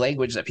inside the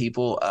language that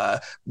people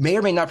may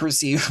or may not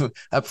perceive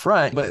up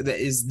front, but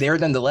is there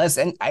nonetheless.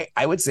 And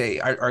I would say,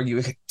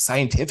 argue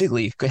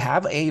scientifically, could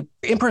have a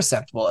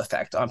imperceptible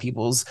effect on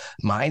people's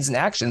minds and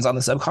actions on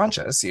the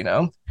subconscious, you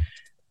know?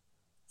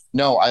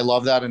 No, I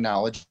love that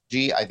analogy.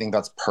 I think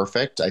that's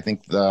perfect. I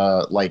think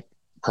the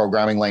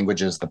programming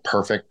language is the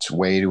perfect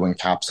way to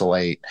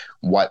encapsulate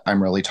what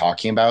I'm really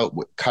talking about,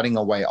 cutting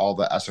away all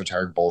the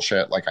esoteric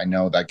bullshit. Like, I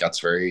know that gets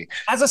very...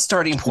 As a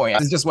starting point,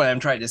 is just what I'm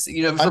trying to say,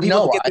 you know, for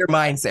people to get their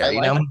minds there,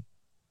 you know?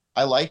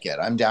 I like it.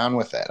 I'm down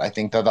with it. I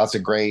think that that's a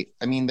great...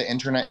 I mean, the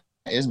internet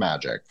is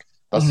magic.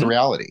 That's the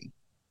reality.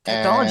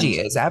 Technology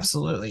is,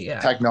 absolutely,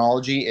 yeah.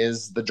 Technology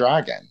is the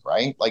dragon,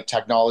 right? Like,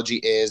 technology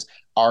is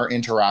our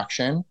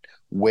interaction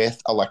with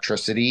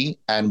electricity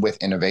and with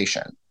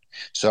innovation.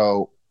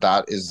 So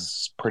that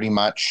is pretty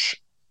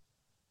much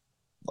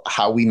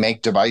how we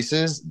make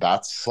devices.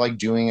 That's like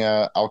doing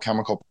a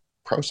alchemical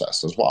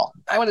process as well.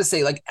 I want to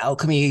say like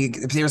alchemy,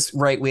 there's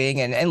right wing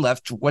and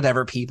left,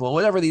 whatever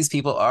these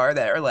people are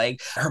that are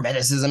like,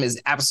 Hermeticism is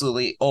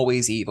absolutely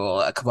always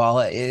evil.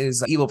 Kabbalah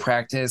is evil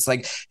practice.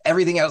 Like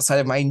everything outside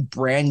of my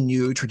brand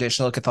new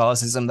traditional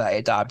Catholicism that I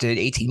adopted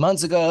 18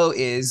 months ago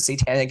is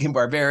satanic and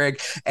barbaric.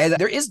 And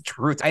there is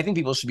truth. I think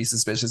people should be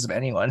suspicious of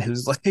anyone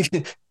who's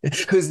like,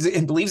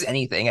 believes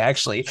anything,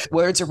 actually,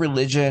 whether it's a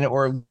religion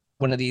or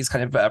one of these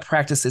kind of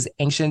practices,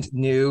 ancient,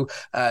 new,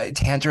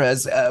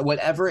 tantras,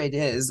 whatever it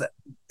is.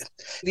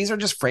 These are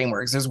just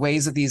frameworks. There's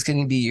ways that these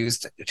can be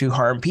used to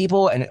harm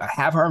people and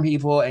have harmed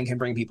people and can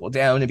bring people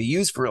down and be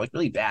used for like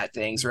really bad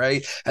things,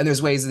 right? And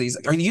there's ways that these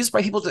are used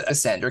by people to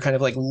ascend or kind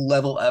of like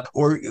level up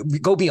or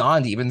go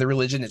beyond even the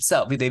religion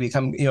itself. They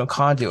become, you know,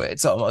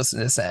 conduits almost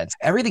in a sense.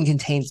 Everything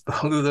contains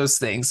both of those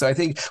things. So I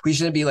think we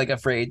shouldn't be like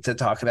afraid to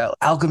talk about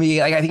alchemy.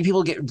 Like, I think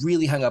people get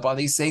really hung up on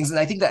these things. And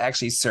I think that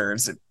actually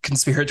serves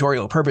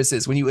conspiratorial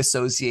purposes when you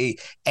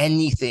associate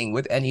anything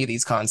with any of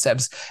these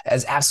concepts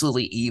as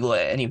absolutely evil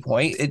at any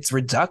point. It's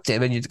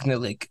reductive and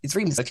it's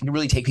things that can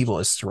really take people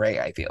astray,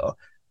 I feel.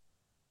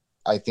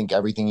 I think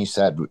everything you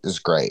said is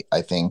great.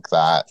 I think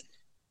that,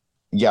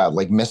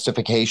 like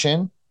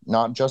mystification,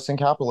 not just in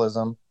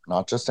capitalism,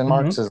 not just in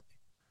Marxism,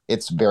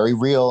 it's very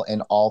real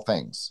in all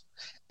things.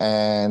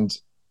 And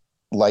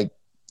like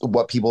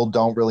what people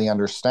don't really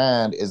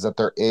understand is that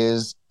there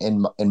is,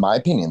 in my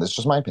opinion, this is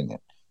just my opinion,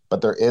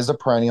 but there is a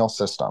perennial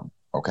system,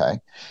 okay?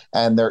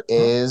 And there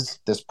is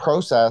this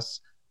process,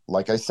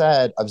 like I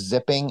said, of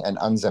zipping and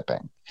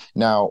unzipping.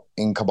 Now,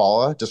 in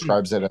Kabbalah,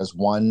 describes it as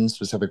one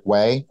specific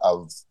way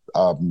of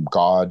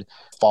God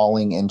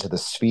falling into the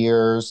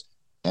spheres,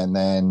 and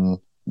then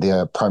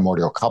the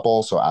primordial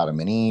couple, so Adam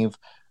and Eve.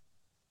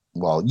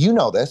 Well, you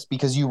know this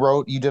because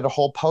you did a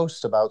whole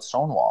post about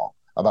Stonewall,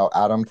 about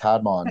Adam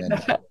Cadmon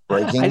and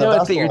breaking I the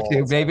know a thing or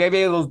two, vessels.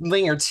 maybe a little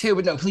thing or two,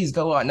 but no, please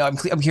go on. No,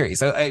 I'm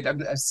curious.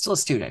 I'm still a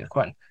student.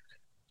 Come on.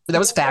 But that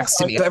was facts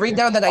to me. So every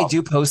now and then I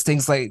do post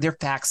things like they're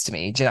facts to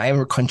me. I am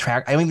a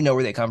contract. I don't even know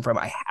where they come from.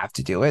 I have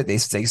to do it. They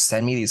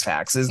send me these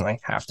faxes and I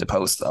have to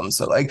post them.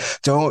 So like,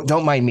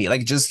 don't mind me.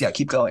 Like, just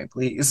keep going,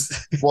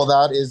 please. Well,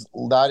 that's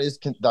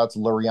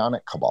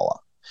Lurianic Kabbalah.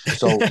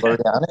 So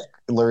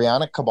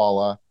Lurianic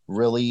Kabbalah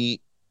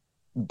really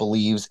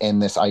believes in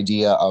this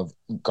idea of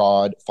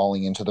God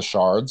falling into the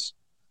shards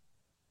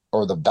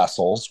or the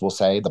vessels, we'll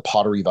say, the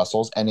pottery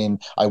vessels. And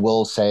I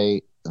will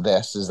say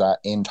this is that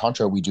in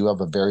Tantra, we do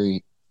have a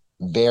very,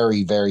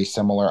 very, very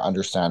similar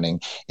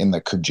understanding in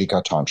the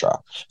Kujika Tantra.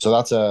 So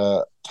that's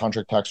a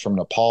tantric text from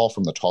Nepal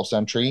from the 12th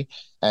century.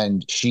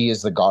 And she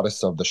is the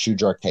goddess of the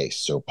Shudra case,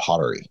 so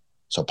pottery,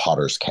 so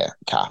potter's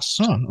caste.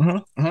 Mm-hmm,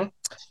 mm-hmm.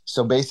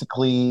 So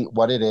basically,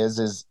 what it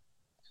is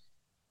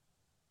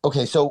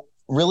okay, so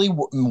really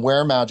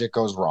where magic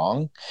goes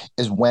wrong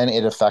is when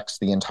it affects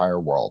the entire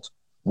world,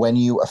 when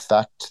you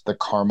affect the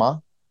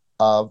karma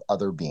of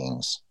other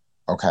beings,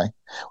 okay?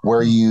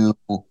 Where you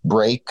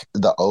break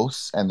the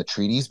oaths and the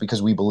treaties,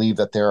 because we believe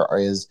that there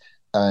is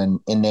an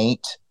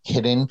innate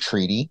hidden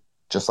treaty,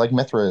 just like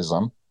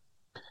Mithraism.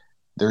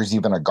 There's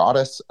even a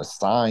goddess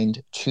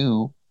assigned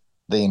to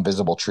the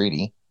invisible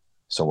treaty.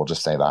 So we'll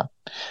just say that.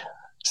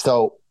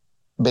 So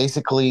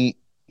basically,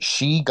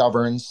 she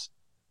governs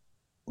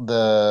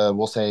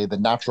we'll say the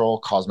natural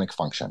cosmic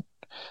function,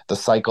 the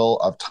cycle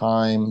of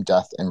time,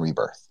 death, and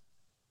rebirth.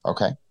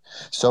 Okay.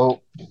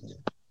 So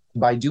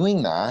by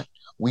doing that,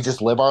 we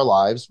just live our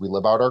lives, we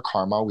live out our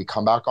karma, we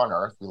come back on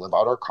earth, we live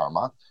out our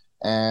karma,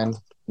 and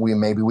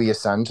we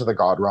ascend to the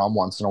God realm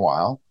once in a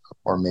while,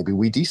 or maybe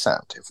we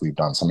descend if we've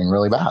done something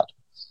really bad.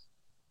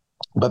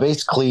 But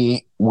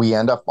basically, we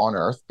end up on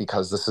earth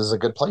because this is a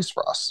good place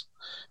for us,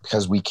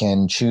 because we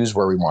can choose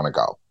where we want to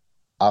go,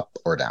 up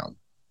or down.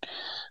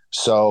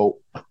 So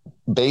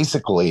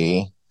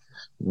basically,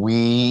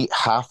 we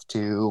have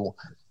to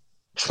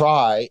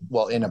try,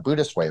 well, in a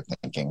Buddhist way of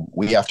thinking,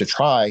 we have to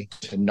try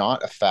to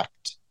not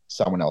affect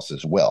someone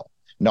else's will,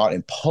 not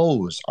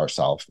impose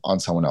ourselves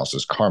on someone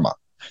else's karma.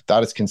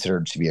 That is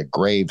considered to be a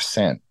grave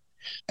sin.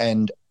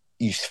 And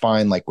you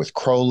find, like with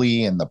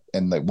Crowley and the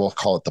we'll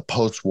call it the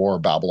post-war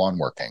Babylon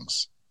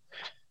workings,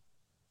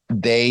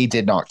 they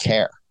did not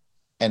care.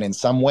 And in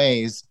some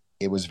ways,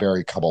 it was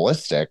very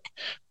Kabbalistic,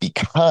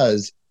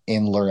 because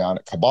in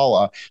Lurianic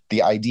Kabbalah,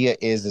 the idea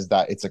is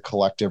that it's a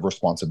collective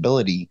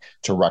responsibility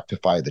to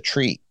rectify the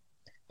tree.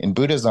 In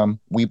Buddhism,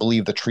 we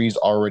believe the tree is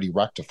already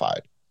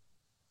rectified.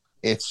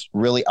 It's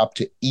really up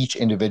to each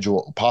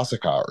individual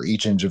upasaka or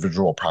each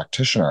individual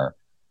practitioner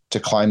to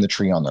climb the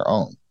tree on their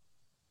own.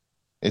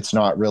 It's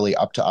not really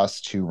up to us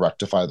to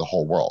rectify the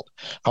whole world.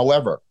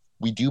 However,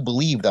 we do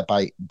believe that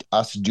by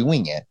us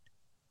doing it,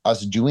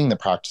 us doing the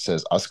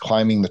practices, us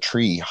climbing the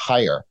tree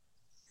higher,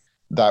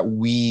 that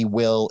we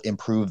will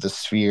improve the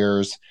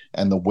spheres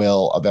and the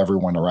will of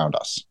everyone around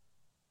us.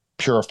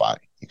 Purify,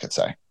 you could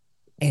say.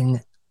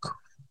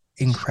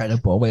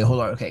 Incredible. Wait,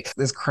 hold on. Okay.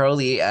 This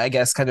Crowley, I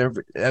guess, kind of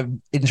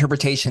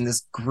interpretation,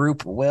 this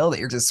group will that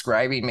you're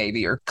describing,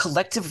 maybe, or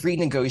collective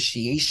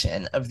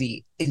renegotiation of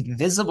the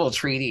invisible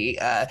treaty.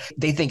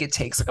 They think it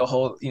takes like a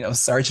whole,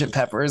 Sergeant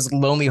Pepper's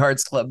Lonely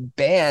Hearts Club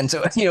band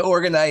to,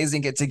 organize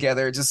and get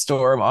together to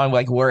storm on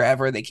like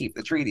wherever they keep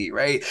the treaty,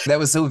 right? That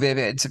was so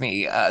vivid to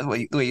me,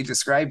 the way you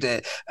described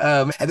it.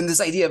 And then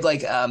this idea of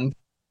like,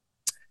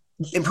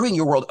 improving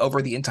your world over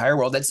the entire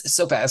world. That's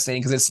so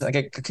fascinating, because it's like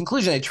a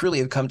conclusion I truly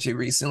have come to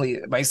recently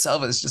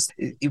myself. Is just,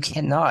 you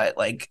cannot,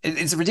 like,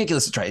 it's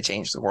ridiculous to try to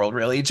change the world,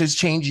 really. Just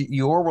change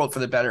your world for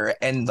the better,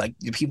 and like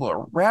the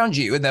people around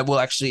you, and that will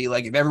actually,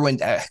 like, if everyone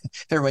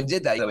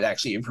did that, that would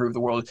actually improve the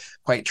world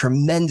quite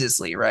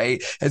tremendously,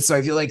 right? And so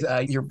I feel like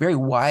you're very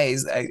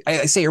wise.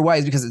 I say you're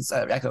wise because it's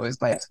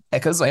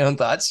echoes my own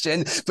thoughts,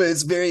 Jen, but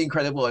it's very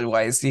incredible and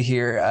wise to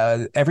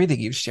hear everything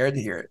you've shared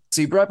here.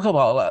 So you brought up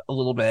Kabbalah a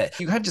little bit.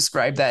 You kind of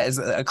described that as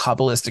a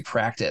Kabbalistic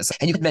practice.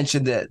 And you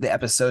mentioned the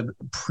episode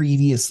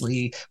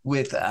previously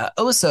with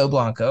Oso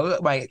Blanco,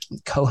 my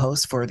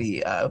co-host for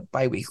the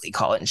bi-weekly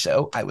call-in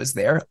show. I was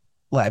there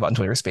live on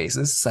Twitter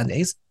Spaces,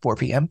 Sundays, 4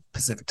 p.m.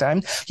 Pacific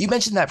time. You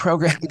mentioned that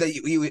program that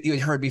you had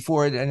heard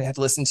before and had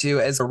listened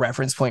to as a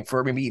reference point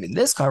for maybe even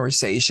this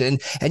conversation.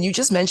 And you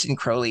just mentioned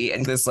Crowley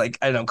and this, like,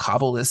 I don't know,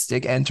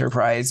 Kabbalistic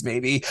enterprise,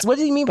 maybe. So what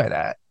do you mean by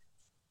that?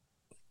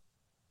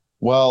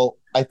 Well,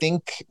 I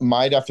think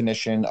my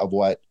definition of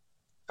what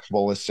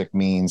Kabbalistic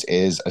means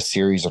is a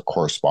series of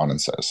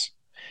correspondences.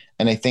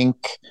 And I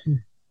think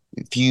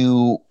if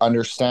you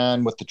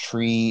understand what the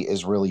tree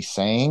is really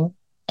saying,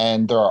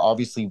 and there are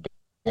obviously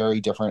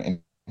very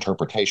different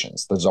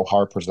interpretations. The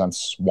Zohar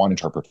presents one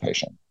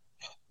interpretation.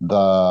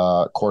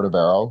 The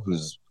Cordovero,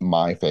 who's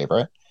my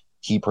favorite,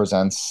 he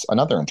presents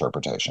another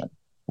interpretation.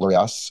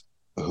 Lurias,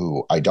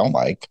 who I don't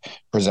like,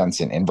 presents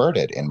an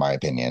inverted, in my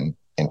opinion,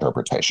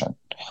 interpretation.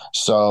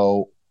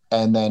 So,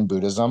 and then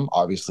Buddhism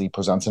obviously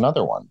presents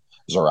another one.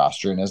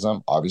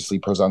 Zoroastrianism obviously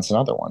presents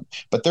another one,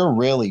 but they're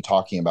really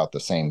talking about the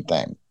same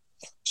thing.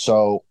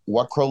 So,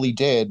 what Crowley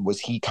did was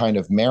he kind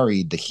of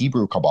married the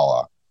Hebrew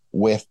Kabbalah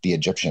with the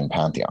Egyptian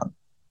pantheon.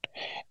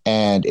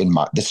 And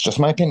this is just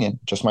my opinion.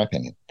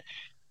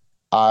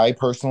 I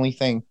personally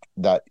think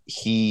that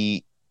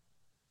him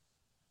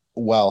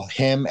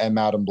and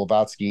Madame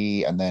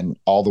Blavatsky, and then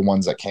all the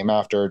ones that came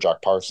after,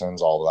 Jack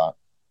Parsons, all of that,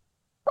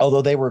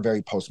 although they were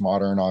very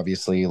postmodern,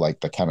 obviously,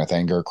 like the Kenneth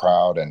Anger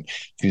crowd and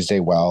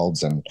Tuesday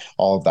Welds and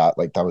all of that,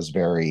 like that was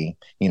very,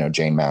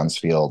 Jane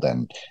Mansfield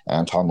and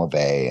Anton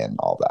LaVey and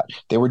all that.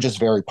 They were just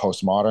very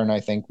postmodern,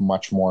 I think,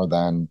 much more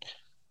than,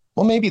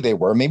 well, maybe they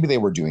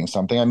were doing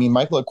something. I mean,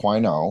 Michael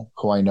Aquino,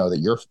 who I know that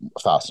you're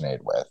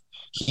fascinated with,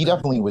 he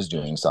definitely was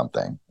doing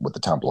something with the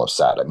Temple of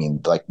Set. I mean,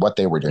 like what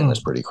they were doing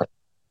was pretty crazy.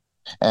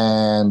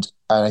 And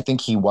I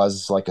think he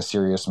was like a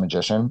serious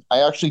magician.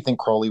 I actually think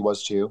Crowley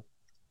was too.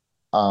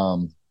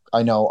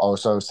 I know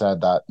also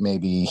said that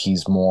maybe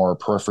he's more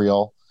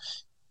peripheral,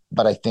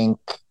 but I think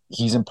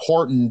he's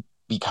important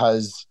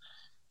because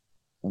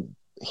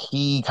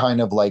he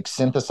kind of like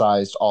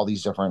synthesized all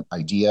these different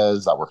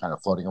ideas that were kind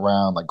of floating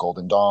around, like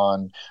Golden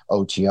Dawn,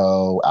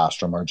 OTO,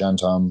 Astrum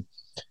Argentum.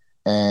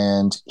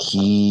 And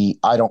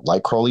I don't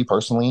like Crowley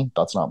personally.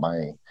 That's not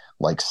my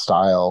like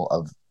style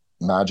of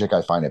magic.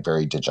 I find it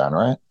very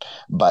degenerate.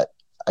 But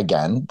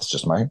again, it's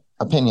just my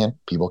opinion.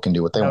 People can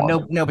do what they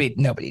want.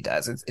 Nobody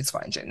does. It's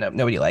fine, Jen. No,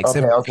 nobody likes Okay,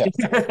 him. okay.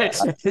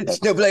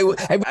 No,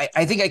 but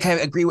I think I kind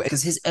of agree with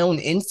because his own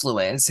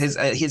influence,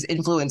 his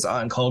influence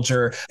on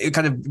culture, it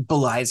kind of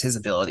belies his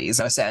abilities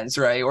in a sense,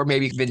 right? Or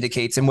maybe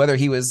vindicates him, whether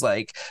he was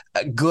like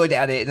good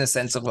at it in the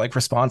sense of like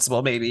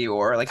responsible, maybe,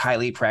 or like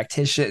highly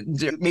practitioner.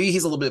 Maybe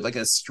he's a little bit of like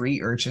a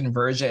street urchin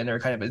version or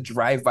kind of a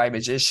drive-by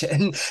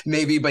magician,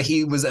 maybe, but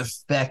he was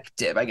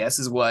effective, I guess,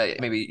 is what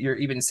maybe you're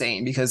even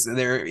saying, because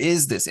there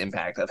is this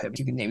impact of him.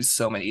 You can name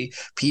so many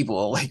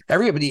people, like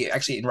everybody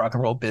actually in rock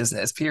and roll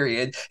business,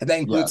 period. And that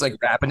includes like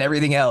rap and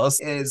everything else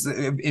is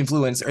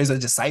influence or is a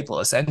disciple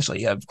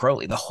essentially of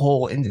Crowley, the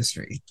whole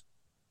industry.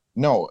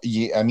 No,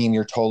 I mean,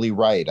 you're totally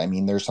right. I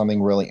mean, there's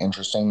something really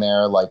interesting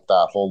there, like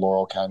that whole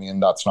Laurel Canyon.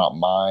 That's not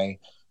my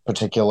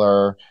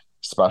particular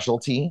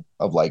specialty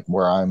of like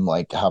where I'm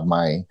like have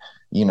my,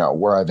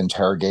 where I've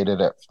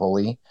interrogated it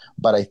fully.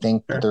 But I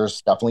think Sure.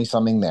 there's definitely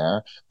something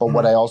there. But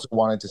what I also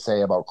wanted to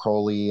say about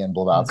Crowley and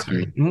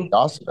Blavatsky,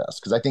 Theosophists,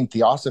 because I think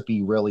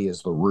Theosophy really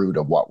is the root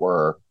of what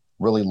we're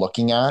really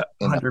looking at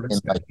in like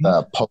 100%.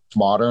 the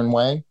postmodern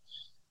way.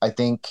 I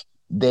think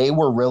they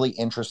were really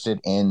interested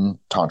in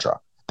Tantra.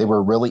 They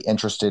were really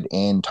interested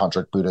in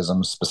Tantric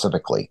Buddhism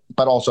specifically,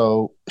 but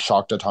also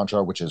Shakta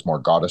Tantra, which is more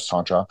goddess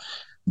Tantra.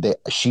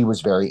 She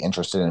was very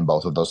interested in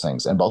both of those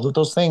things. And both of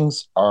those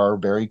things are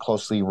very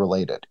closely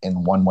related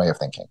in one way of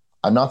thinking.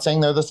 I'm not saying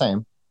they're the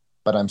same,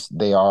 but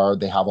they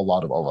have a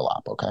lot of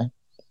overlap. Okay.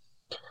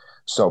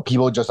 So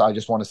I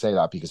just want to say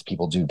that because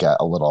people do get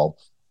a little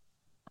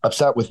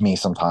upset with me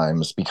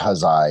sometimes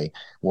because I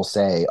will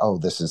say, oh,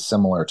 this is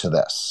similar to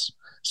this.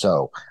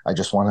 So I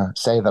just want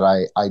to say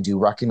that I do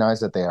recognize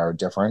that they are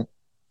different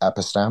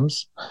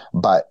epistems,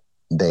 but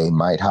they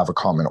might have a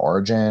common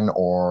origin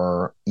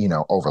or,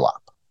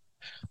 overlap.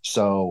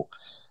 So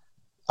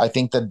I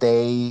think that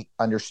they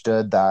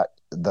understood that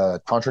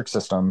the tantric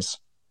systems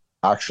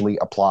actually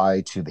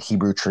apply to the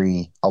Hebrew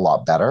tree a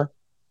lot better.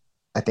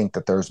 I think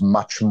that there's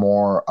much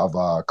more of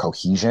a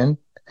cohesion.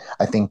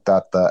 I think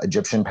that the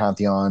Egyptian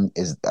pantheon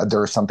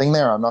there's something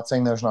there. I'm not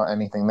saying there's not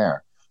anything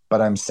there,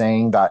 but I'm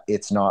saying that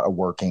it's not a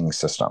working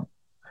system.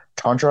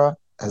 Tantra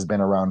has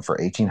been around for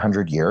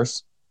 1800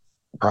 years,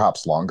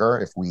 perhaps longer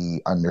if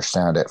we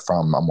understand it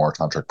from a more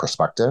tantric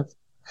perspective.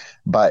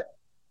 But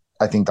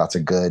I think that's a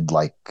good,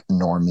 like,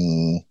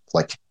 normie,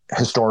 like,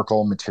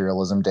 historical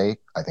materialism date.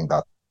 I think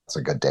that's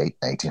a good date,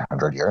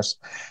 1800 years.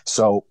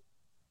 So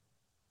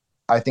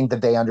I think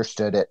that they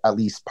understood it at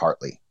least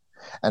partly.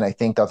 And I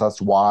think that that's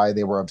why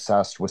they were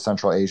obsessed with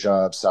Central Asia,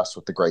 obsessed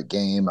with the Great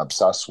Game,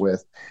 obsessed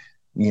with,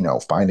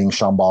 finding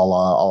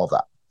Shambhala, all of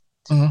that.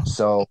 Mm-hmm.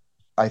 So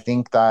I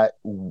think that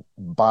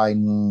by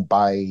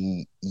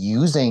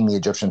using the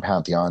Egyptian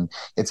pantheon,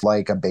 it's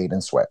like a bait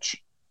and switch.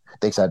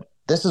 They said,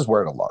 this is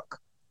where to look.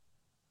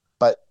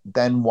 But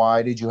then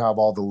why did you have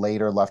all the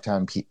later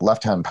left-hand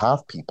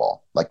path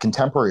people, like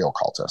contemporary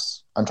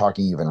occultists? I'm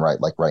talking even right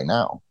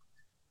now.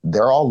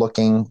 They're all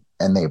looking,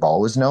 and they've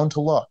always known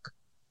to look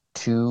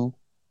to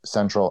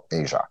Central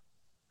Asia.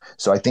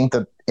 So I think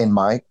that, in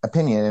my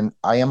opinion,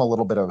 I am a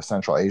little bit of a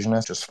Central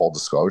Asianist, just full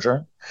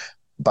disclosure,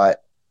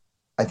 but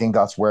I think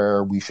that's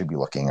where we should be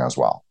looking as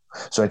well.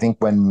 So I think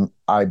when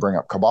I bring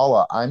up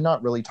Kabbalah, I'm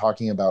not really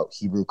talking about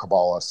Hebrew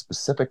Kabbalah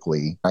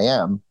specifically. I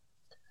am,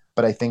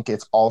 but I think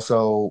it's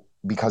also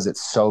because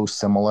it's so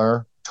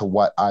similar to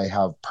what I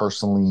have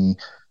personally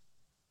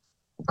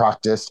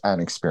practiced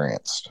and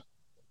experienced.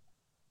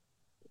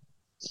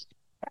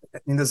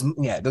 And those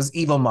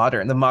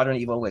the modern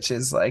evil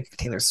witches like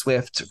Taylor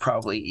Swift,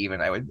 probably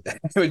even I would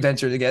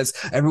venture to guess.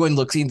 Everyone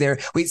looking there.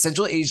 Wait,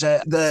 Central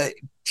Asia, the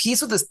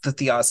piece with the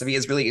theosophy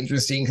is really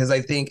interesting because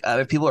I think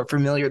if people are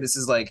familiar, this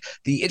is like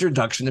the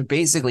introduction of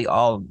basically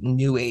all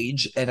New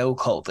Age and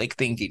occult like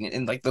thinking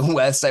in like the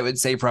West. I would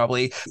say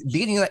probably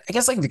beginning, like, I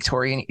guess, like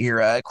Victorian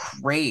era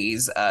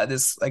craze.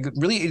 This like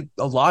really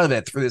a lot of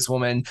it through this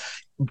woman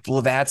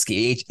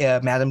Blavatsky,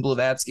 Madame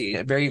Blavatsky,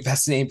 a very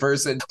fascinating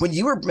person. When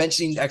you were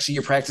mentioning actually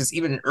your practice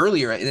even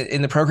earlier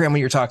in the program when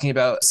you're talking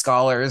about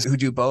scholars who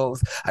do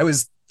both, I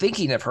was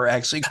thinking of her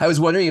actually. I was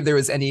wondering if there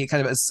was any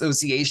kind of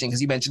association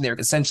because you mentioned they're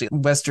essentially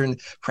Western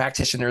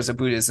practitioners of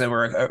Buddhism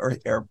or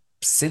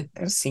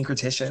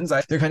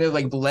syncreticians. They're kind of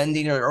like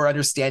blending or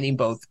understanding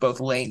both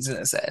lanes in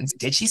a sense.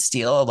 Did she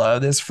steal a lot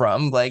of this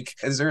from like?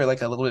 Is there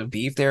like a little bit of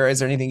beef there? Is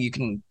there any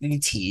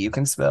tea you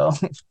can spill?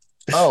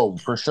 Oh,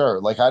 for sure.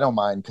 Like I don't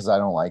mind because I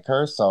don't like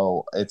her,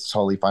 so it's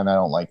totally fine. I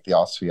don't like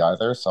Theosophy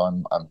either, so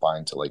I'm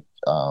fine to like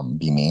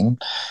be mean.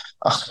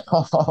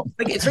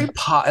 Like it's very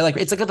pop, like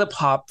it's like the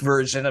pop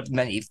version of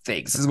many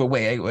things. This is a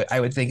way I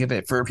would think of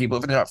it for people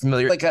if they're not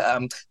familiar. Like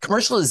a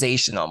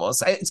commercialization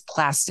almost. It's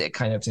plastic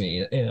kind of to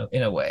me,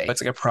 in a way.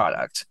 It's like a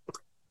product.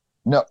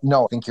 No,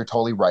 no, I think you're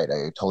totally right.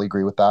 I totally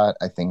agree with that.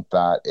 I think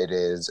that it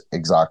is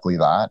exactly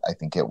that. I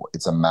think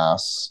it's a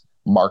mass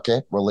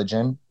market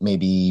religion.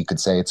 Maybe you could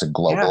say it's a Yeah,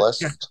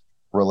 globalist yeah.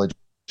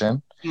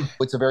 religion. Hmm.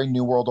 It's a very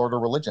new world order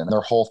religion. Their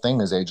whole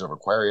thing is Age of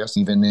Aquarius.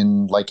 Even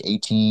in like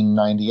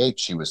 1898,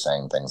 she was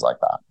saying things like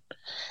that.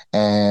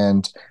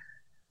 And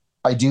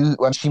I do,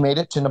 when she made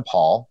it to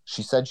Nepal,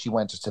 she said she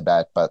went to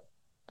Tibet, but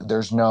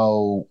there's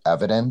no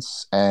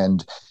evidence.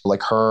 And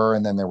like her,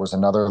 and then there was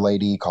another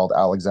lady called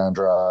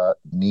Alexandra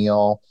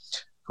Neal,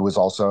 who was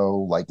also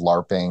like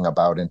LARPing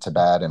about in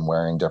Tibet and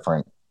wearing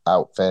different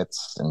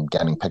outfits and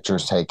getting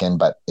pictures taken,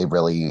 but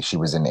she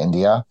was in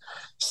India.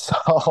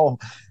 So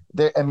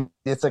there, and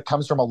it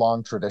comes from a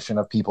long tradition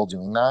of people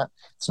doing that.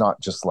 It's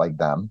not just like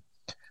them.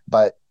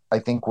 But I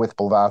think with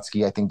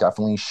Blavatsky, I think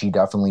she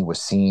definitely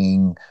was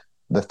seeing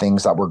the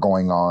things that were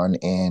going on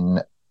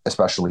in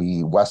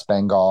especially West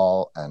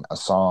Bengal and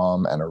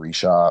Assam and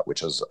Odisha,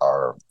 which is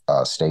our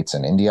states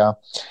in India.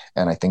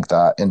 And I think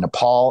that in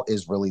Nepal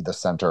is really the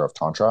center of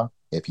Tantra,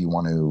 if you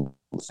want to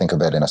think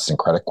of it in a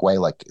syncretic way,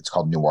 like it's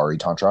called Newari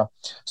Tantra.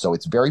 So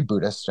it's very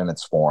Buddhist in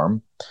its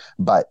form,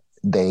 but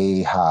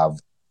they've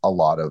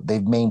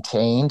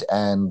maintained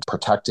and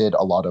protected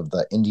a lot of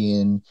the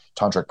Indian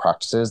tantric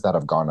practices that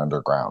have gone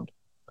underground.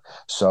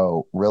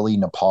 So really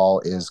Nepal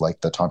is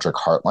like the tantric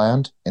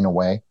heartland in a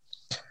way.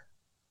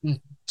 Hmm.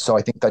 So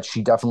I think that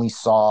she definitely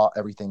saw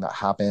everything that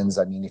happens.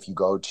 I mean, if you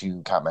go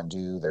to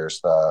Kathmandu,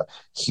 there's the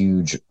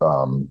huge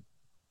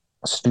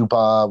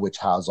stupa, which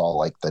has all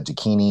like the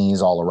dakinis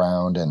all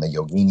around and the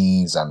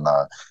yoginis, and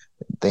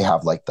they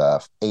have like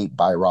the 8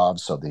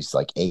 Bhairavs. So these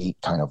like 8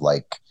 kind of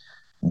like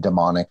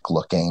demonic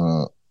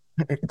looking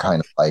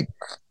kind of like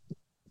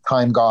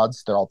time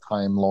gods. They're all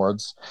time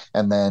lords.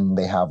 And then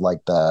they have like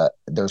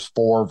there's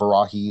 4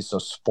 Varahis, so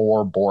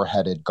 4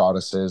 boar-headed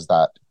goddesses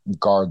that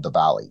guard the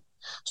valley.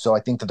 So I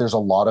think that there's a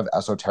lot of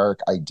esoteric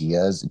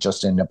ideas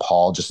just in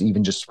Nepal,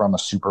 just from a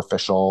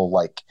superficial,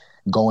 like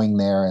going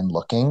there and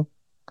looking,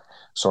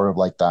 sort of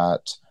like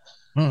that,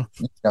 Hmm.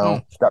 Hmm.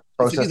 that It's like,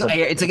 process of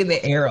it's like in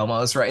the air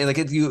almost, right? Like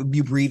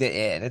you breathe it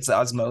in. It's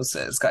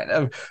osmosis kind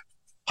of.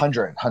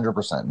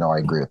 100%. No, I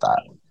agree with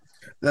that.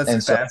 That's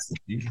And so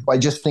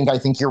fascinating. I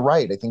think you're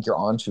right. I think you're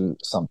onto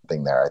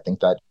something there. I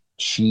think that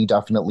she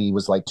definitely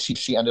was like,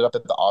 she ended up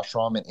at the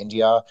ashram in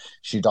India.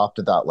 She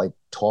adopted that like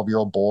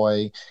 12-year-old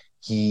boy.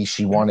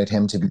 She wanted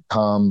him to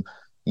become,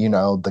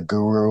 the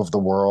guru of the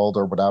world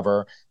or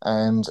whatever.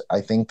 And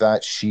I think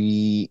that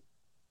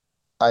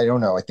I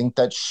don't know. I think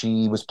that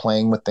she was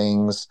playing with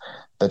things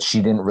that she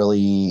didn't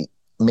really,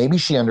 maybe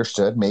she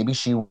understood. Maybe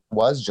she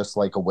was just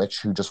like a witch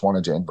who just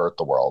wanted to invert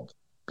the world,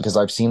 because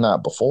I've seen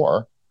that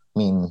before. I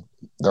mean,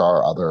 there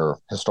are other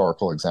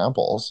historical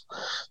examples.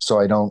 So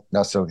I don't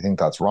necessarily think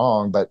that's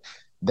wrong. But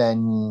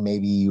then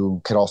maybe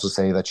you could also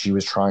say that she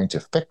was trying to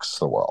fix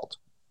the world.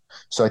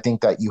 So I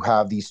think that you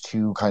have these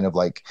two kind of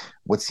like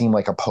what seem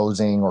like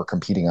opposing or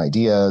competing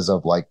ideas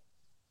of like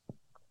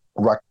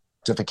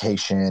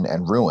rectification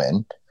and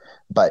ruin.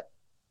 But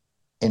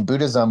in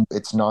Buddhism,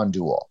 it's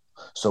non-dual.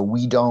 So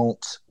we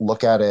don't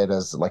look at it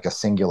as like a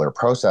singular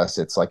process.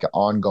 It's like an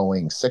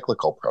ongoing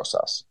cyclical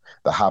process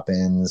that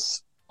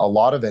happens. A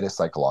lot of it is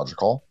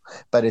psychological,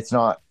 but it's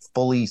not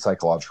fully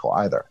psychological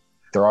either.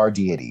 There are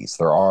deities,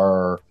 there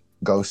are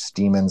ghosts,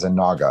 demons, and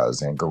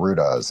nagas and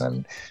garudas,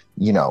 and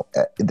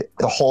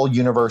the whole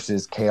universe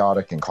is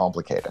chaotic and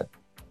complicated.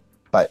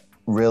 But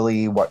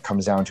really, what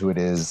comes down to it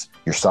is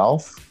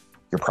yourself,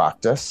 your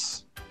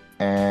practice,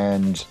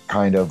 and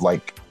kind of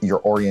like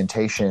your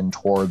orientation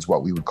towards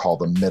what we would call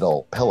the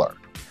middle pillar.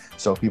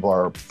 So if people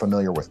are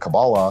familiar with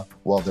Kabbalah,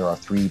 well, there are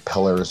 3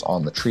 pillars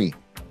on the tree.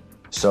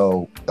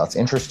 So that's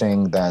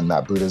interesting then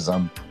that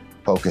Buddhism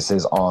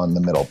focuses on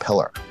the middle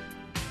pillar.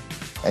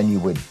 And you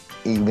would,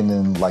 even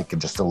in like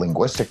just a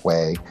linguistic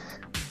way,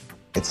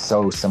 it's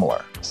so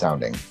similar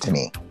sounding to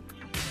me.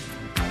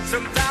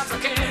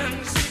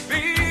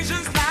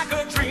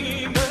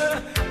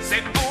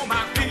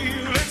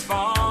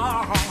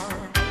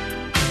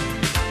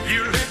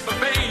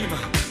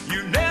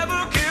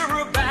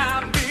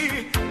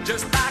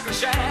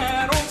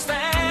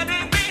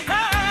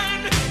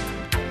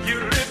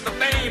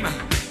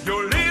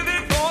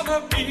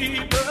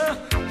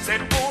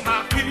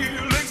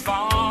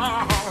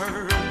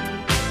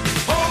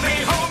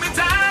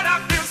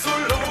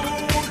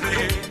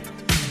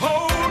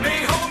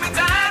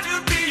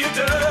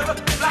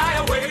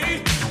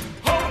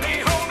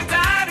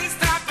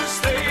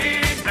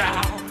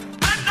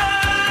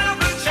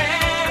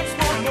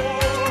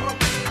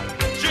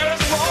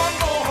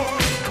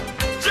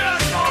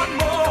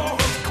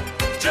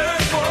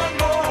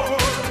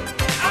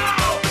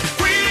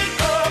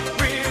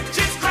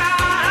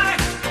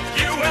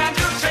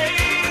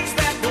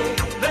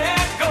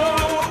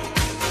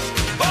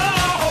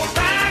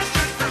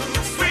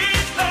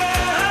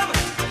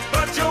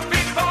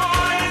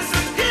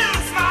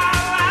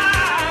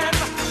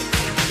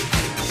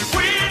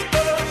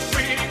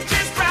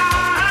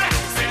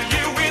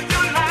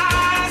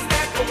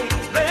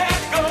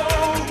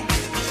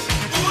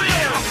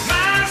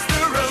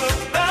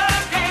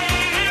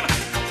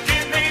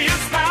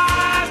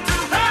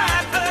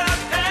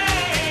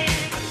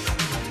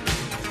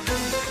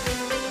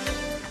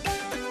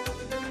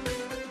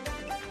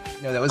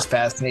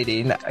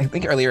 fascinating. I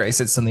think earlier I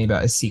said something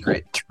about a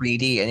secret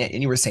treaty,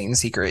 and you were saying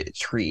secret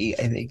tree.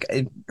 I think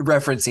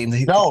referencing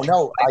the.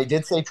 No, I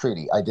did say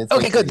treaty. I did say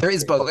Okay, good. treaty. There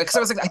is both. Because I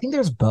was like, I think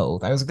there's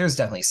both. I was like, there's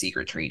definitely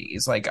secret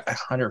treaties, like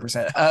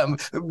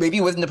 100%.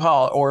 Maybe with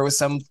Nepal or with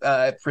some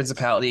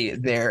principality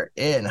they're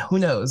in. Who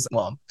knows?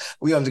 Well,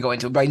 we don't have to go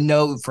into it, but I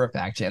know for a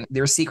fact, Jen,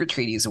 there are secret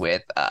treaties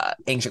with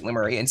ancient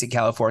Lemurians in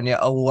California.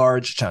 A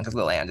large chunk of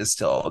the land is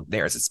still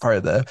theirs. It's part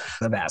of the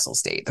vassal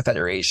state, the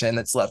federation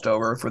that's left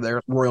over for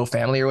their royal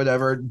family or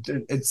whatever.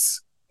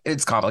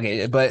 It's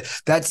complicated, but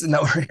that's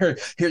not what we're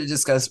here to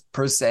discuss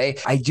per se.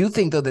 I do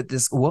think though that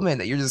this woman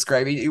that you're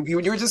describing,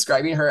 when you were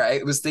describing her,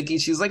 I was thinking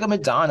she's like a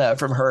Madonna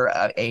from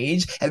her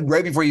age. And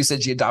right before you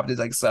said she adopted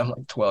like some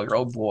like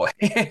 12-year-old boy,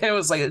 it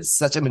was like it's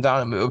such a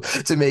Madonna move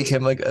to make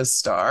him like a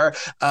star.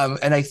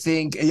 And I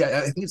think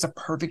I think it's a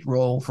perfect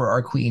role for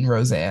our queen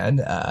Roseanne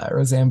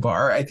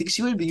Barr. I think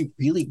she would be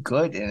really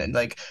good in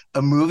like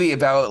a movie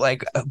about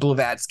like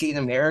Blavatsky in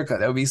America.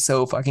 That would be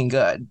so fucking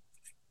good.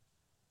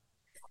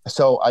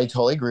 So I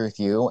totally agree with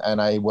you, and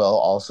I will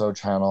also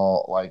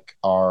channel like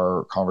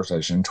our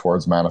conversation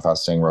towards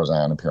manifesting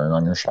Roseanne appearing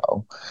on your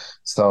show.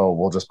 So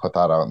we'll just put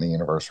that out in the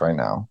universe right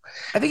now.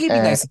 I think it'd be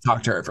And nice to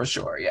talk to her for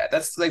sure. Yeah,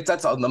 that's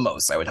all the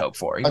most I would hope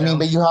for. You I mean, know,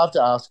 but you have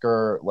to ask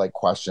her like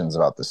questions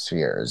about the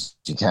spheres.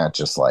 You can't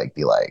just like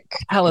be like,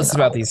 tell you us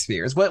about know, these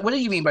spheres. What do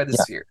you mean by the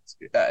yeah.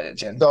 spheres,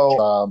 Jen?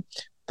 So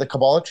the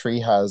Kabbalah tree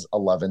has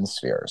 11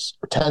 spheres,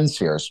 or 10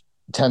 spheres,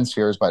 10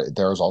 spheres, but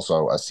there's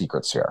also a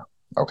secret sphere.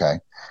 Okay.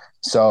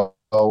 So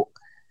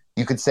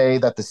you could say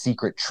that the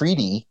secret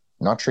treaty,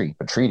 not tree,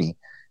 but treaty,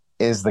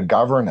 is the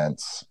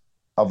governance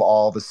of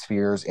all the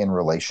spheres in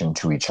relation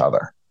to each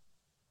other.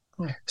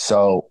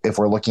 So if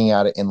we're looking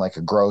at it in like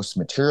a gross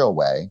material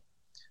way,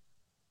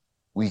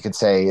 we could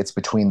say it's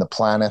between the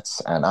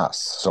planets and us.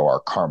 So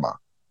our karma,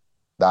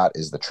 that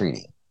is the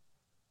treaty,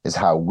 is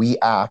how we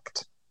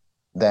act.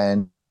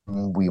 Then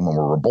when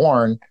we're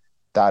reborn,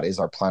 that is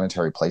our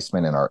planetary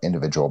placement in our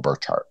individual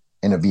birth chart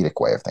in a Vedic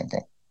way of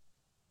thinking.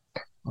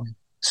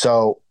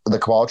 So the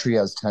Kabbalah tree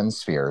has 10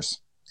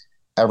 spheres.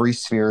 Every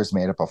sphere is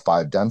made up of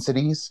 5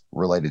 densities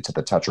related to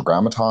the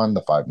Tetragrammaton,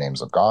 the 5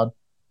 names of God.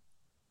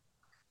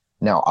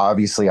 Now,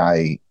 obviously,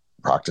 I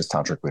practice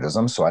Tantric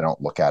Buddhism, so I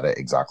don't look at it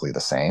exactly the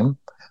same,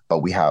 but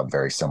we have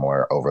very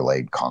similar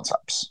overlaid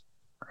concepts.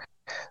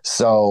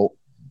 So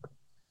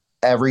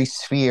every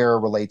sphere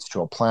relates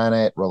to a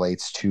planet,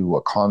 relates to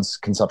a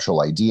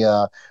conceptual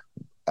idea,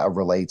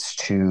 relates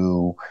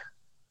to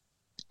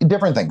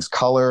different things,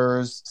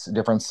 colors,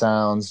 different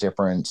sounds,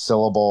 different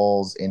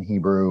syllables. In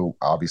Hebrew,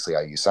 obviously,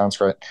 I use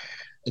Sanskrit.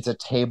 It's a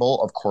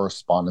table of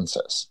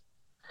correspondences.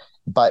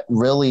 But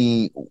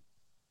really,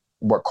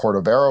 what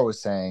Cordovero is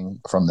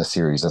saying from the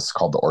series is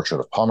called the Orchard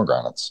of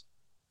Pomegranates.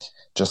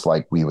 Just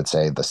like we would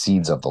say the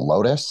seeds of the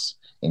lotus.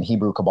 In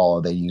Hebrew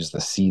Kabbalah, they use the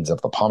seeds of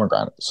the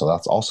pomegranate. So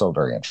that's also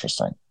very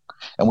interesting.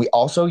 And we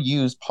also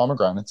use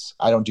pomegranates.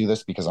 I don't do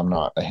this because I'm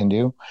not a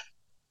Hindu,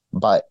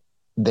 but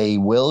they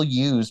will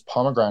use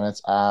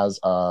pomegranates as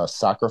a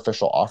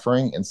sacrificial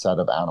offering instead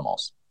of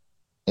animals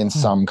in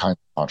some kind of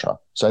tantra.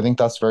 So I think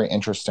that's very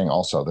interesting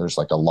also. There's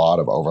like a lot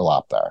of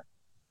overlap there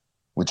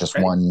with just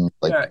Right. one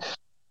like Yeah.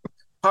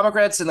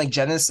 Pomegranates and like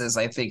Genesis,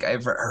 I think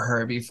I've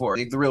heard before.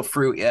 Like the real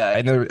fruit, yeah.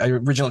 I know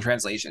original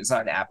translation. It's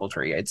not an apple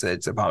tree. It's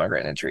a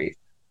pomegranate tree.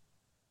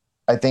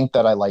 I think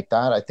that I like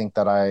that. I think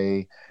that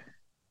I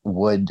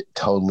would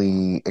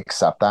totally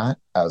accept that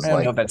I as don't know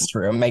like if that's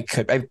true.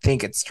 I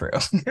think it's true.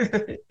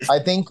 I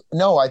think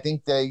no, I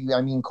think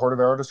I mean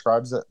Cordovero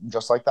describes it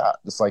just like that.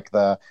 It's like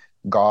the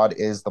God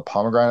is the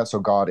pomegranate, so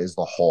God is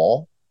the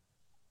whole.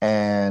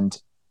 And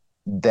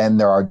then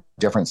there are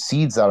different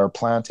seeds that are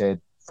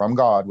planted from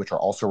God, which are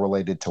also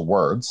related to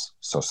words,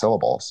 so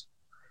syllables.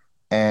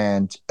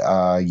 And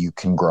you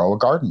can grow a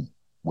garden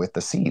with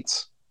the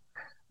seeds.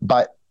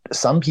 But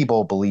some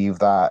people believe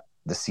that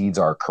the seeds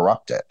are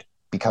corrupted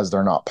because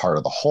they're not part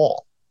of the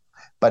whole.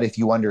 But if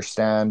you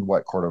understand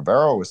what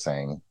Cordovero was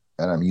saying,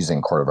 and I'm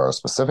using Cordovero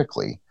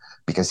specifically,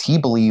 because he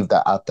believed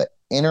that at the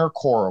inner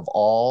core of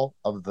all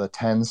of the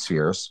 10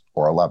 spheres,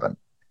 or 11,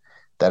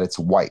 that it's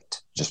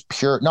white, just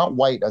pure, not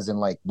white as in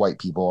like white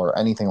people or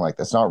anything like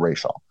this, not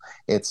racial.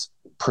 It's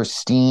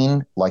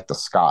pristine like the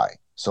sky,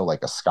 so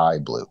like a sky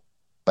blue,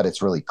 but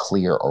it's really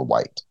clear or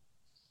white.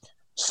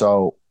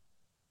 So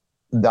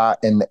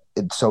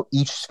so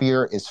each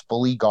sphere is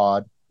fully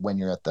God when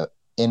you're at the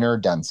inner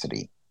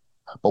density.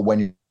 But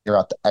when you're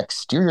at the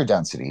exterior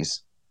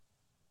densities,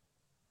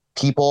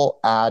 people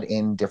add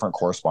in different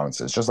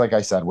correspondences, just like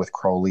I said with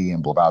Crowley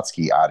and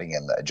Blavatsky adding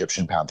in the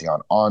Egyptian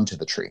pantheon onto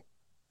the tree.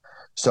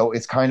 So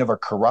it's kind of a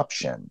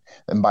corruption.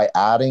 And by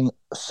adding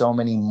so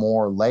many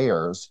more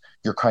layers,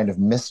 you're kind of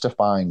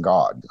mystifying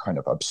God, you're kind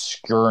of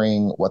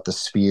obscuring what the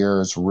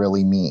spheres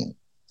really mean.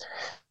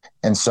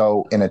 And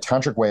so, in a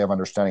tantric way of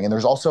understanding, and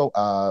there's also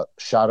a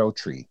shadow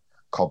tree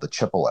called the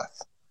Chipoleth.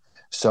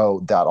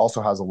 So, that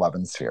also has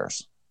 11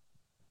 spheres.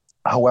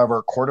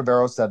 However,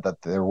 Cordovero said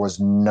that there was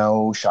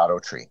no shadow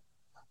tree,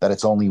 that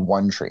it's only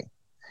one tree.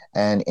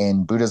 And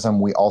in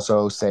Buddhism, we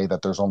also say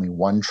that there's only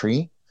one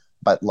tree,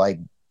 but like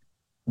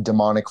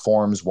demonic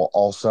forms will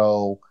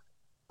also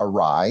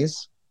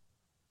arise.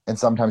 And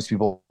sometimes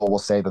people will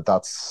say that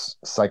that's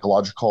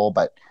psychological,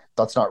 but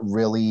that's not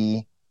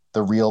really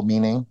the real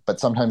meaning. But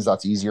sometimes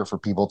that's easier for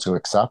people to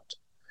accept.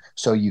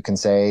 So you can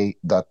say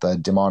that the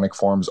demonic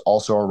forms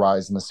also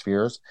arise in the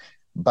spheres,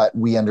 but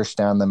we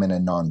understand them in a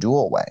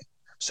non-dual way.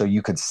 So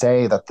you could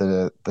say that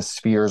the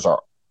spheres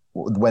are,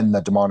 when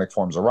the demonic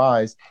forms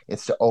arise,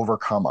 it's to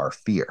overcome our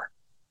fear.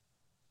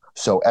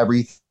 So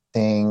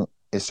everything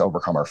is to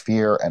overcome our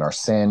fear and our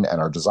sin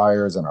and our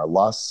desires and our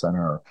lusts and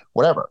our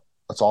whatever.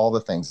 That's all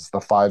the things. It's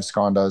the five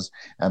skandhas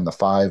and the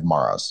five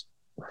maras.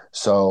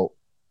 So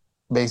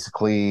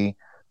basically,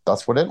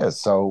 that's what it is.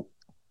 So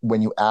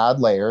when you add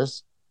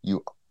layers,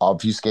 you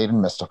obfuscate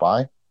and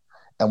mystify.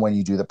 And when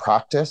you do the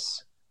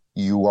practice,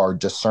 you are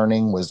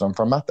discerning wisdom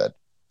from method.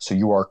 So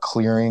you are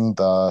clearing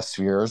the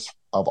spheres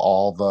of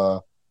all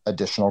the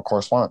additional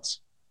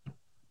correspondence.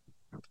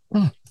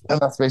 Hmm. And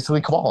that's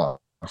basically Kabbalah.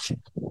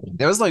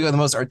 That was like the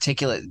most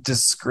articulate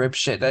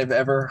description I've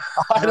ever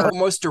heard.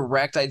 Most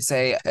direct, I'd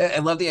say. I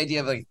love the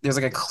idea of like there's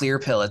like a clear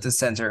pill at the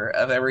center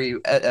of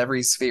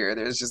every sphere.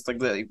 There's just like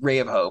the ray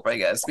of hope, I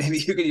guess. Maybe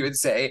you could even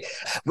say.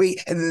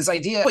 Wait, and this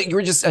idea what you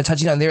were just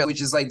touching on there,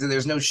 which is like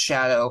there's no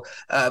shadow.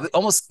 But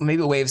almost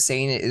maybe a way of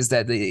saying it is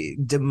that the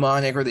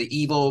demonic or the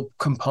evil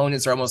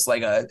components are almost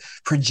like a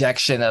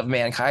projection of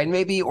mankind,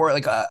 maybe, or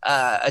like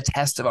a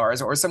test of ours,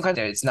 or some kind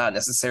of. It's not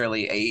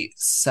necessarily a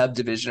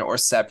subdivision or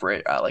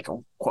separate, like a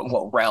quote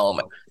unquote realm.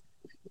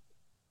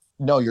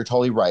 No, you're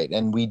totally right.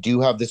 And we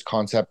do have this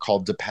concept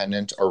called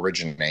dependent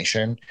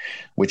origination,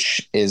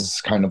 which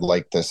is kind of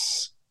like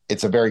this.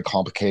 It's a very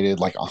complicated,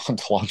 like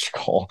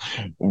ontological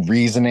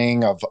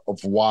reasoning of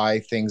why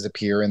things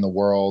appear in the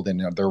world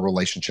and their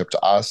relationship to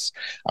us.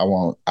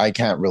 I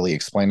can't really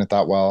explain it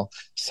that well,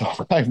 so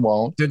I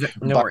won't.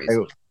 No But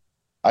worries.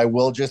 I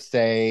will just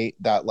say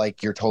that,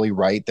 like, you're totally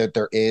right that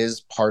there is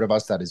part of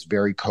us that is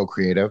very co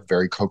creative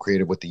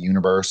with the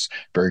universe,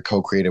 very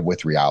co creative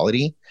with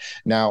reality.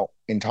 Now,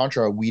 in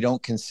Tantra, we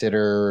don't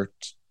consider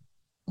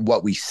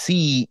what we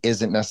see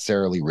isn't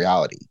necessarily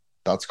reality.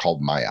 That's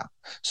called Maya.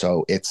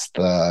 So it's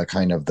the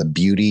kind of the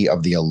beauty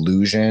of the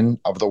illusion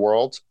of the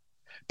world,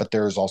 but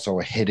there's also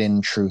a hidden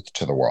truth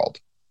to the world,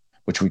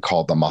 which we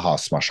call the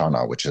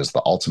Mahasmashana, which is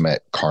the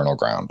ultimate carnal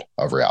ground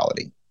of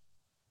reality.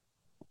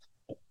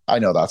 I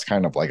know that's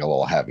kind of like a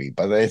little heavy,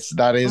 but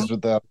that is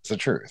the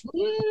truth.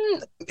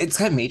 It's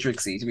kind of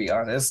matrixy, to be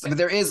honest. But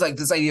there is like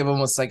this idea of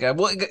almost like a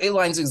well, it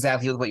aligns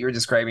exactly with what you were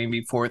describing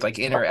before, with like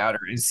inner, outer,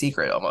 and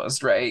secret,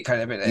 almost, right?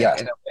 Kind of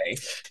Yes. in a way.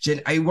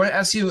 Jen, I want to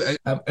ask you: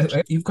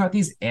 you've got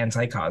these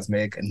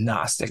anti-cosmic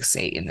Gnostic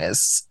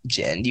Satanists,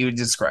 Jen. You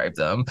describe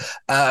them.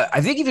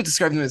 I think you could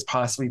describe them as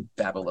possibly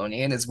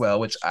Babylonian as well,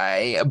 which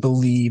I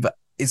believe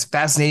is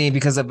fascinating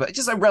because of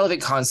just a relevant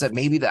concept,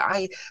 maybe that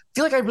I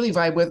feel like I really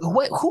vibe with.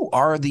 Who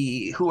are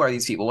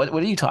these people? What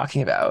are you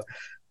talking about?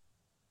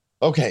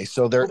 Okay,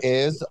 so there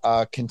is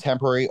a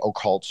contemporary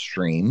occult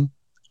stream.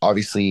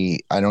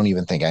 Obviously, I don't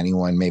even think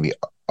anyone, maybe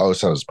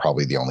Oso is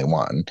probably the only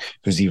one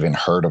who's even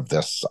heard of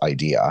this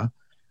idea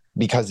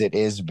because it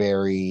is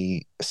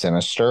very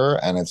sinister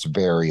and it's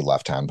very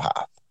left hand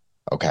path.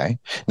 Okay.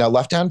 Now,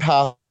 left hand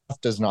path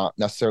does not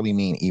necessarily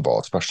mean evil,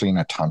 especially in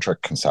a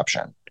tantric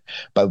conception.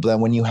 But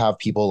then when you have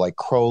people like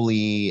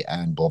Crowley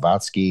and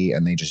Blavatsky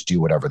and they just do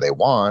whatever they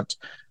want,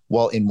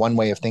 well, in one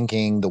way of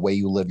thinking, the way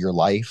you live your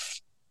life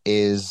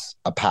is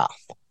a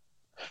path.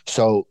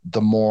 So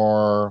the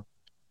more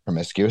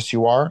promiscuous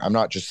you are, I'm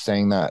not just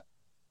saying that.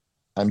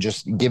 I'm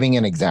just giving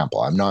an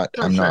example. I'm not.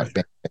 Sure, I'm sure.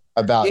 not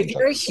about If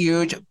you're a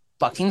huge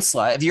fucking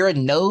slut, if you're a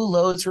no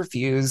loads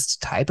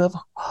refused type of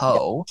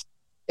hoe,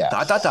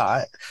 dot dot Yes.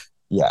 dot.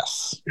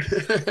 Yes.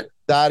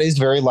 That is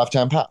very left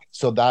hand path.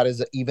 So that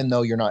is, even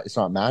though you're not, it's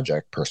not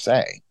magic per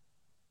se.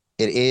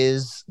 It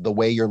is the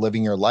way you're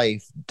living your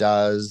life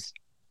does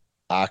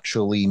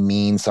actually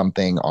mean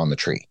something on the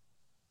tree,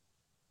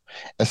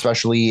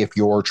 especially if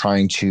you're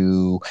trying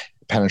to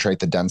penetrate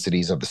the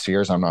densities of the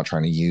spheres. I'm not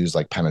trying to use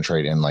like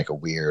penetrate in like a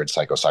weird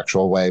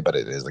psychosexual way, but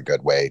it is a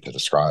good way to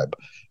describe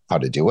how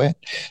to do it.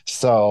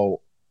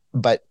 So,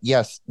 but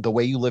yes, the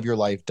way you live your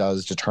life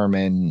does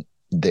determine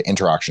the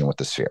interaction with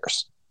the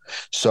spheres.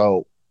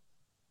 So,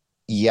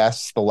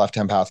 yes, the left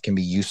hand path can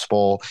be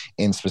useful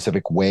in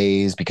specific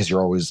ways because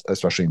you're always,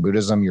 especially in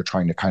Buddhism, you're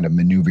trying to kind of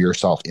maneuver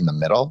yourself in the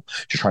middle.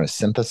 You're trying to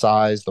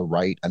synthesize the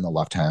right and the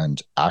left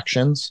hand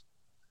actions.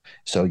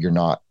 So you're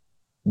not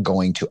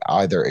going to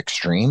either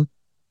extreme.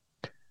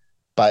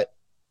 But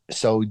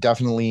so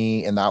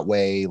definitely in that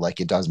way, like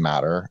it does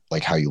matter,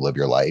 like how you live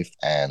your life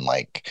and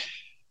like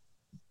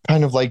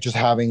kind of like just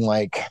having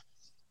like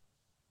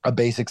a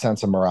basic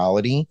sense of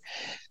morality.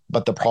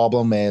 But the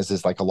problem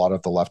is like a lot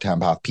of the left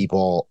hand path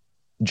people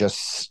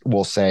just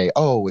will say,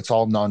 oh, it's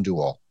all non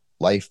dual.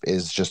 Life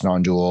is just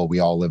non dual. We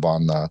all live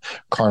on the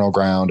carnal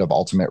ground of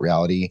ultimate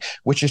reality,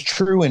 which is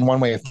true in one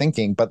way of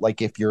thinking. But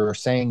like if you're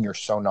saying you're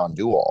so non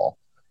dual,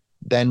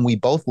 then we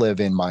both live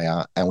in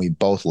Maya and we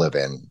both live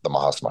in the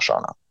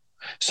Mahasmashana.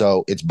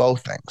 So it's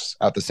both things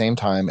at the same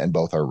time and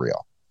both are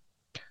real.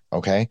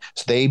 Okay.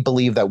 So they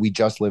believe that we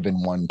just live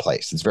in one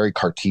place. It's very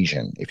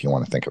Cartesian, if you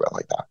want to think of it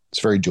like that.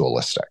 It's very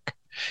dualistic.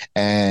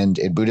 And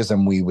in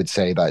Buddhism, we would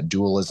say that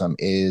dualism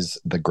is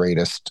the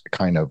greatest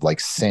kind of like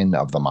sin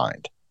of the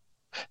mind.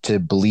 To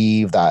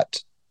believe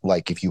that,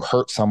 like, if you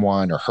hurt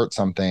someone or hurt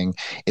something,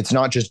 it's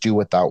not just do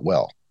what thou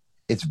will.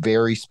 It's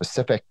very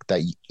specific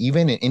that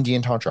even in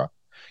Indian Tantra,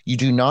 you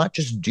do not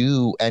just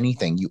do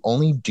anything, you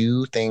only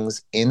do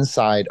things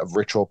inside of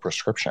ritual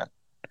prescription.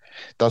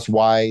 That's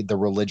why the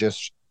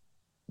religious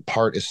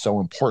part is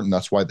so important.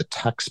 That's why the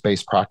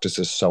text-based practice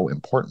is so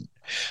important.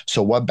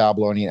 So what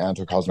Babylonian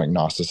anti-cosmic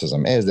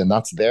Gnosticism is, and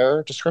that's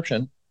their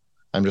description.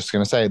 I'm just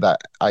going to say that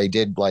I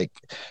did like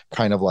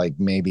kind of like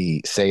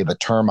maybe say the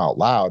term out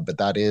loud, but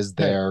that is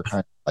their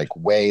kind of like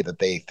way that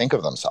they think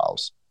of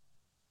themselves.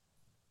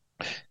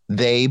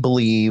 They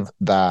believe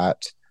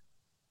that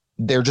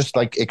they're just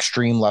like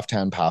extreme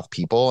left-hand path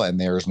people and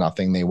there's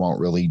nothing they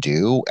won't really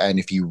do. And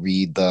if you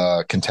read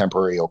the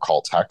contemporary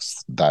occult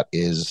text that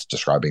is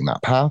describing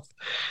that path,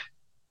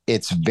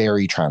 it's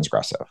very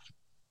transgressive,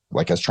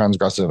 like as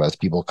transgressive as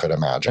people could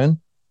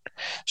imagine.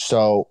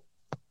 So,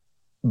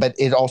 but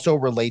it also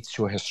relates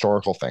to a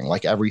historical thing,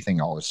 like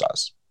everything always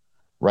does,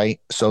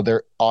 right? So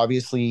there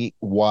obviously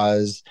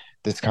was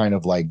this kind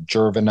of like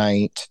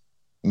Gervanite,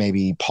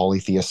 maybe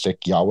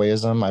polytheistic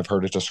Yahwehism, I've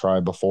heard it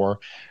described before,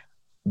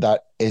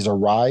 that is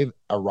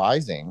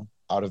arising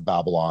out of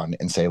Babylon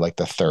in, say, like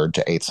the 3rd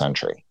to 8th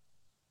century.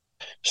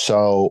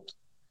 So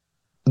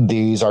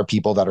these are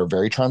people that are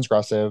very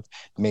transgressive.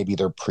 Maybe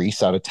they're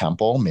priests at a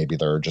temple, maybe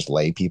they're just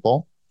lay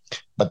people,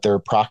 but they're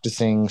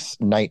practicing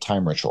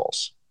nighttime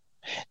rituals.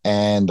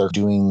 And they're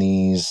doing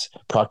these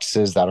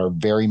practices that are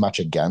very much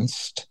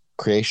against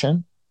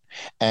creation.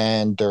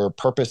 And their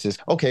purpose is,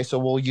 okay, so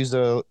we'll use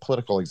a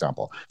political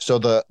example. So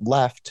the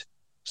left,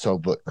 so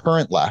the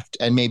current left,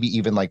 and maybe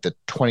even like the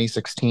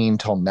 2016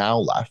 till now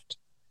left,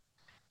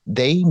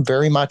 they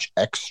very much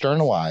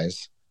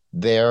externalize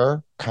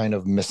their kind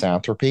of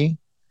misanthropy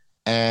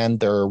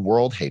and their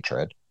world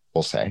hatred,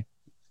 we'll say.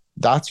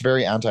 That's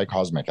very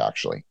anti-cosmic,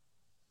 actually,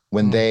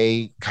 when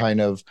they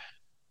kind of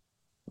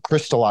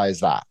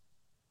crystallize that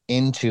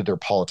into their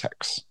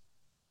politics.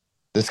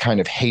 This kind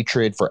of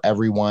hatred for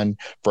everyone,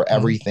 for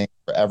everything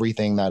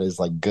that is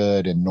like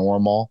good and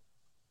normal.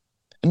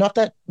 And not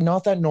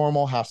that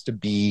normal has to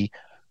be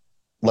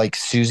like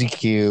Susie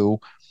Q,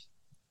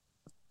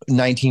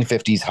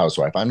 1950s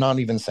housewife. I'm not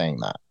even saying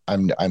that.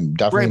 I'm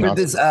definitely Right, but not.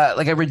 this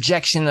like a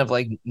rejection of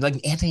like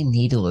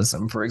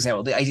antinatalism, for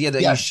example, the idea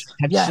that you should Yes,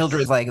 have yes,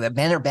 children, like that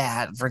men are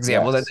bad, for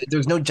example, that yes,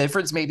 there's no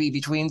difference maybe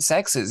between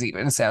sexes,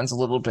 even sounds a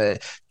little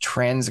bit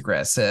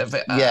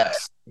transgressive,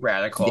 yes,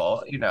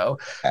 radical, you know.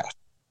 yes.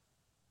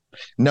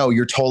 No,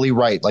 you're totally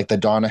right. Like the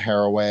Donna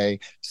Haraway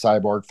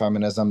cyborg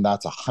feminism,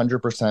 that's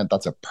 100%.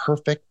 That's a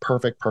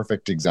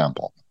perfect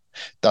example.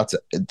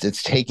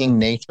 It's taking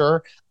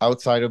nature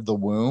outside of the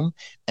womb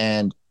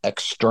and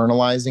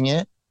externalizing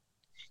it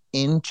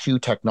into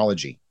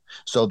technology.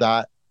 So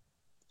that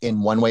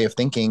in one way of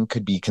thinking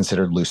could be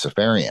considered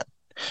Luciferian,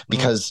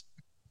 because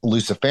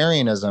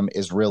Luciferianism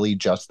is really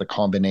just the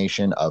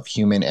combination of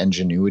human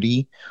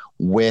ingenuity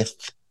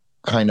with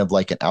kind of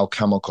like an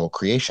alchemical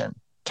creation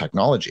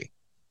technology.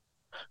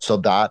 So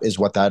that is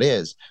what that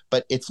is.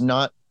 But it's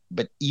not,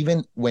 but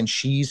even when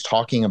she's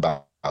talking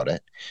about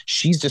it,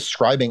 she's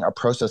describing a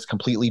process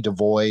completely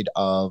devoid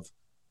of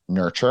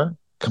nurture,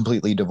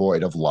 completely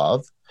devoid of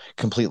love,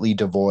 completely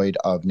devoid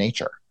of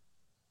nature.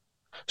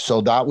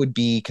 So that would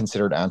be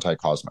considered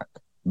anti-cosmic,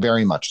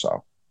 very much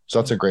so. So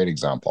that's a great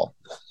example.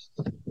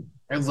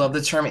 I love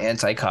the term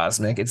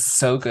anti-cosmic. It's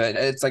so good.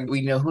 It's like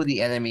we know who the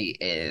enemy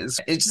is.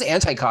 It's just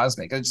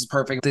anti-cosmic. It's just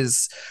perfect.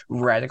 This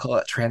radical,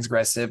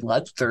 transgressive,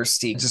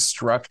 bloodthirsty,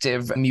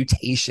 destructive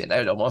mutation, I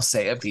would almost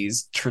say, of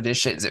these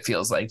traditions, it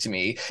feels like to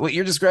me. What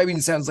you're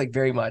describing sounds like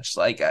very much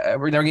like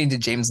we're now getting to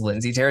James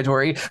Lindsay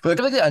territory, but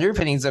look at the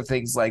underpinnings of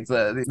things like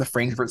the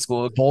Frankfurt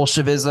School,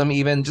 Bolshevism,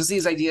 even just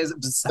these ideas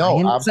of No,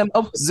 Zionism.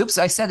 Oh, zoops,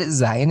 I said it,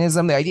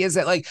 Zionism. The idea is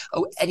that like,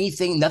 oh,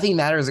 nothing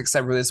matters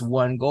except for this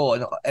one goal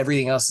and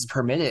everything else is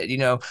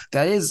permitted.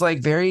 That is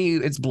like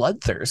it's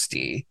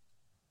bloodthirsty.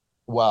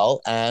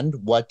 well, and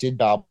what did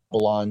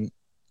Babylon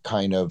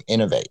kind of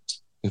innovate?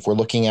 If we're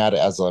looking at it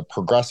as a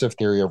progressive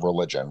theory of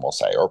religion, we'll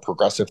say, or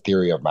progressive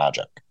theory of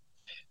magic,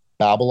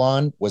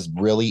 Babylon was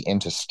really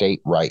into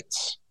state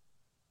rights.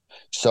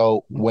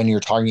 So when you're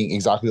talking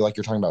exactly like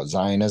you're talking about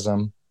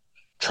Zionism,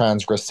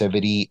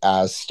 transgressivity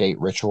as state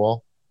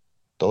ritual,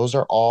 those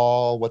are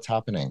all what's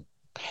happening.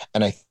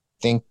 And I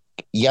think,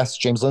 yes,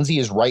 James Lindsay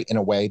is right in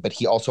a way, but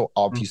he also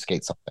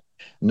obfuscates something.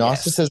 Yes.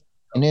 Gnosticism,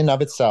 in and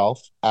of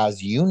itself,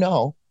 as you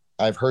know,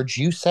 I've heard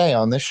you say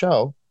on this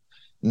show,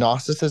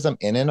 Gnosticism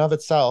in and of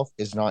itself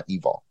is not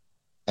evil.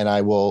 And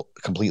I will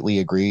completely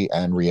agree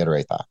and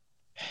reiterate that.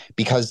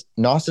 Because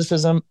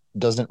Gnosticism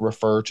doesn't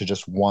refer to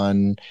just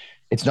one,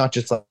 it's not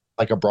just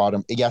like a broad,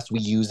 yes, we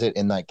use it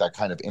in like that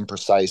kind of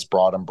imprecise,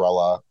 broad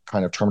umbrella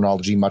kind of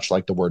terminology, much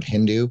like the word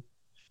Hindu,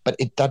 but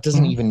that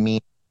doesn't even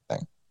mean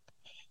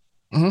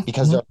anything,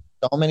 because there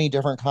are so many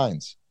different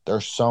kinds. There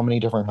are so many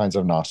different kinds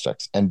of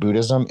Gnostics, and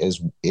Buddhism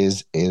is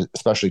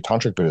especially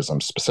Tantric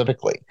Buddhism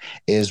specifically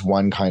is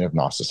one kind of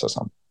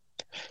Gnosticism.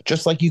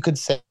 Just like you could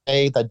say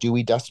that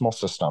Dewey Decimal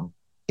System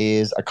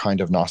is a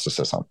kind of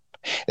Gnosticism.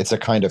 It's a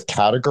kind of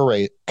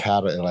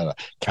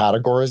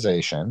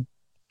categorization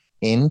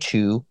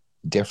into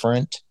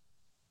different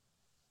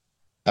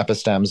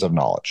epistemes of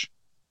knowledge.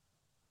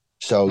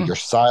 So Mm. you're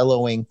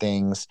siloing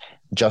things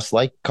just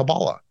like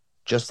Kabbalah,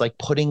 just like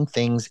putting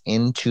things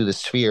into the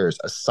spheres,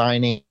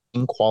 assigning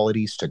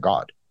qualities to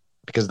God,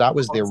 because that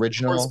was the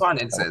original.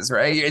 Correspondences,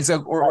 right? It's a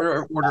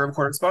order of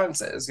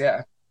correspondences.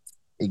 Yeah.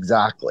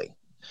 Exactly.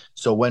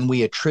 So when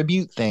we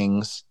attribute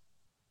things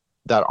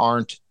that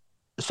aren't,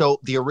 so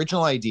the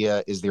original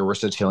idea is the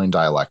Aristotelian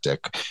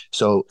dialectic.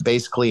 So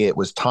basically, it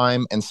was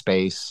time and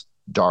space,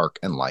 dark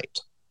and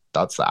light.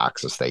 That's the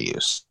axis they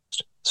used.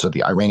 So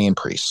the Iranian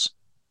priests.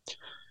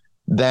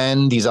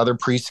 Then these other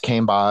priests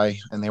came by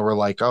and they were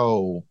like,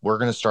 oh, we're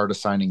going to start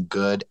assigning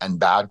good and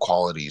bad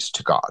qualities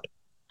to God.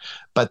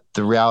 But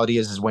the reality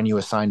is when you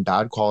assign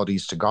bad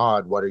qualities to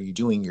God, what are you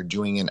doing? You're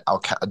doing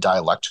a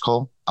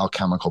dialectical,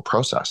 alchemical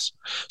process.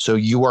 So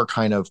you are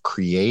kind of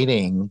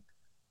creating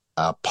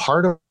a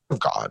part of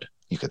God,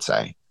 you could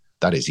say,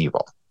 that is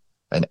evil,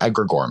 an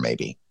egregore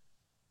maybe.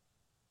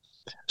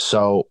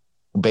 So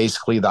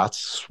basically,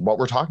 that's what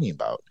we're talking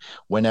about.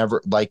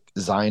 Whenever, like,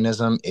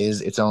 Zionism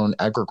is its own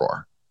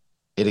egregore.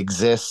 It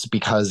exists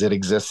because it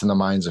exists in the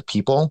minds of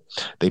people.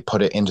 They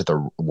put it into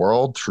the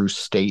world through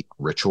state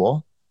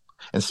ritual.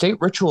 And state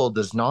ritual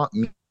does not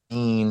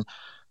mean,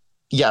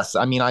 yes,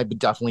 I mean, I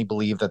definitely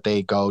believe that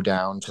they go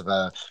down to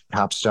the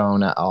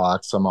capstone at Al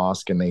Aqsa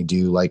Mosque and they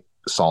do like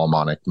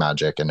Solomonic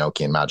magic,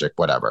 Enochian magic,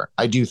 whatever.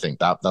 I do think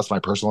that's my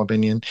personal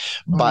opinion.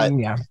 But,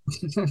 Yeah.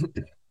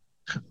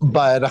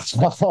 but, I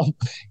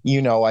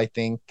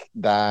think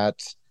that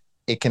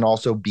it can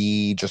also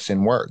be just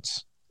in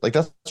words. Like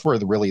that's where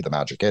really the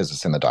magic is.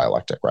 It's in the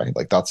dialectic, right?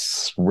 Like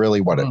that's really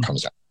what it Mm.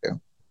 comes down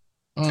to.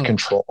 It's Mm.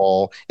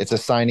 control. It's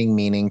assigning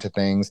meaning to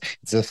things.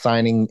 It's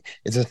assigning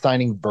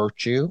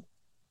virtue,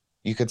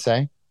 you could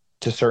say,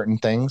 to certain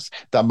things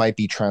that might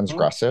be Mm.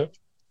 transgressive.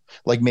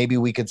 Like maybe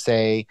we could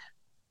say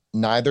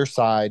neither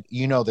side,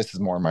 this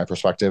is more my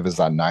perspective, is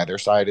that neither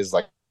side is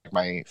like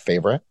my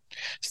favorite.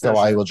 For So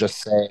I sure. will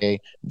just say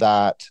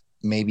that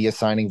maybe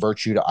assigning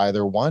virtue to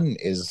either one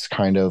is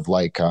kind of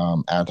like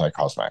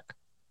anti-cosmic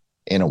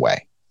in a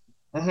way.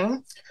 Hmm.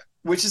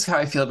 Which is how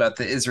I feel about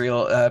the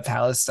Israel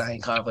Palestine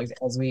conflict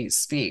as we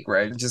speak,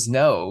 right? Just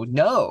no,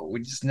 no,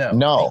 just no.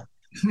 No,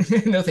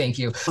 No, thank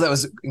you. That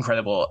was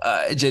incredible,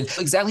 Jen.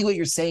 Exactly what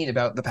you're saying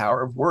about the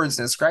power of words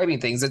and describing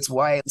things. That's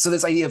why. So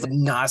this idea of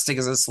Gnostic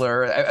as a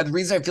slur. The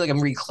reason I feel like I'm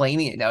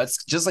reclaiming it now,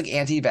 it's just like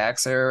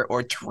anti-vaxxer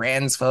or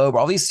transphobe,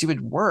 all these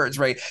stupid words,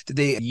 right? That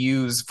they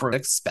use for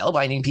like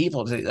spellbinding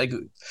people to like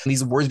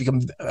these words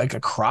become like a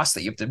cross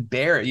that you have to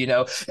bear,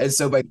 And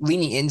so by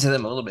leaning into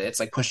them a little bit, it's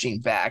like pushing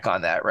back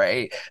on that,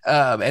 right?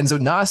 And so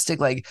Gnostic,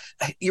 like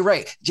you're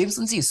right. James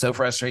Lindsay is so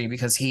frustrating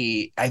because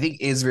I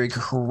think, is very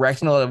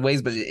correct in a lot of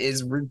ways, but it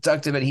is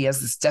reductive. And he has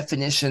this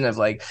definition of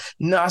like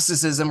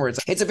Gnosticism, where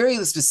it's a very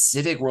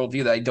specific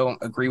worldview that I don't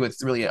agree with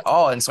really at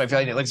all. And so I feel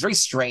like it's very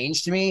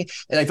strange to me.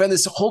 And I find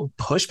this whole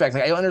pushback.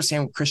 Like I don't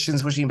understand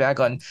Christians pushing back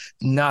on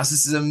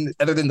Gnosticism,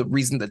 other than the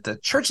reason that the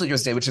church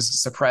leaders did, which is to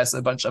suppress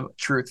a bunch of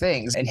true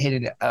things and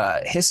hidden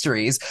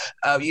histories.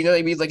 You know what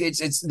I mean? Like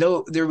it's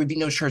no, there would be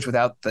no church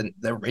without the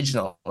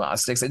original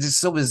Gnostics. It's just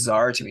so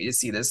bizarre to me to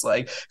see this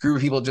like group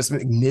of people just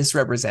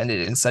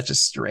misrepresented in such a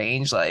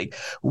strange like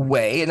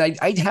way. And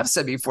I have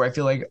said before, I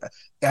feel like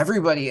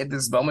everybody at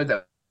this moment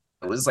that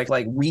was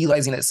like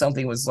realizing that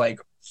something was like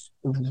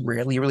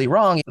really, really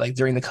wrong, like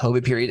during the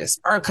COVID period,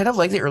 are kind of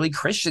like the early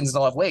Christians in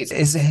a lot of ways.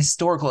 It's a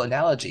historical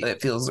analogy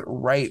that feels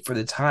right for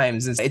the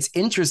times. It's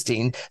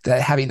interesting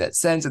that having that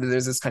sense that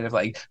there's this kind of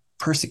like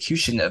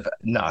persecution of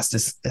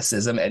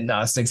Gnosticism and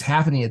Gnostics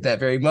happening at that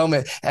very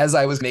moment as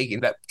I was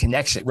making that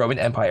connection. Roman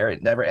Empire,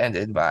 it never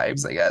ended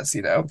vibes, I guess.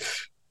 it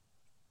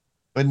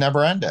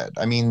never ended.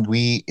 I mean,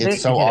 it's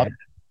It so did. obvious.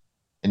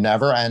 It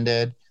never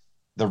ended.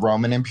 The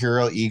Roman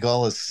imperial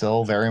eagle is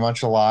still very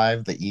much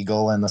alive, the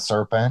eagle and the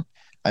serpent.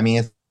 I mean,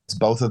 it's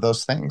both of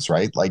those things,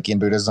 right? Like in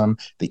Buddhism,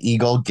 the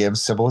eagle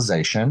gives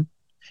civilization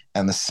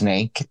and the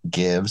snake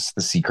gives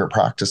the secret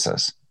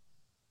practices.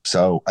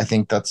 So I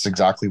think that's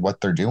exactly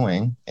what they're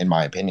doing, in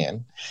my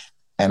opinion.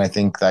 And I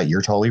think that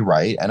you're totally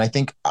right. And I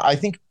think,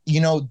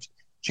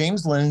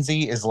 James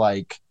Lindsay is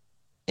like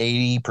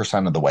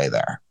 80% of the way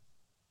there.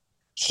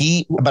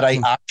 But I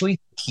actually,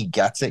 he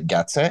gets it.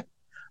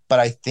 But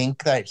I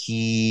think that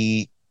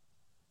he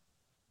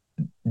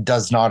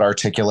does not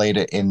articulate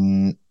it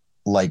in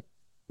like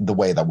the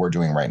way that we're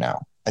doing right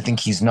now. I think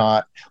he's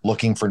not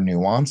looking for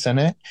nuance in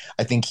it.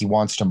 I think he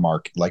wants to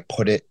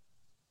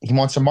he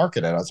wants to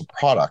market it as a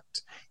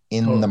product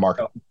in the Totally.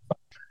 market.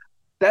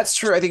 That's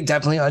true. I think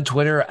definitely on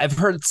Twitter, I've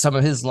heard some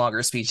of his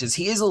longer speeches.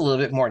 He is a little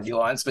bit more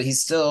nuanced, but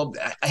he's still,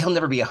 he'll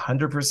never be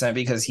 100%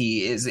 because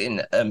he is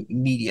in a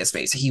media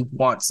space. He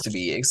wants to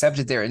be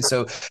accepted there. And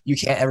so you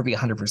can't ever be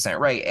 100%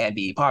 right and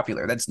be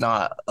popular. That's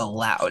not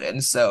allowed.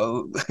 And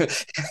so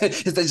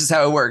that's just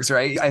how it works,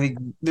 right? I think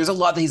there's a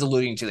lot that he's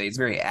alluding to that he's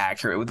very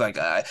accurate with, like,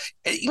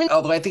 even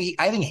although I think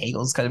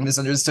Hegel's kind of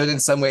misunderstood in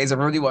some ways.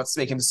 Everybody wants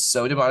to make him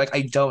so demonic.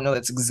 I don't know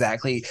that's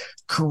exactly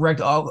correct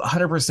all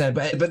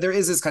 100%, but there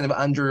is this kind of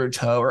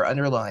undertow or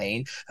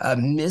underlying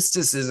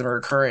mysticism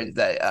or current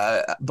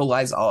that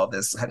belies all of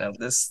this kind of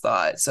this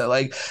thought. So,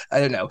 like, I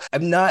don't know,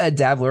 I'm not a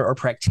dabbler or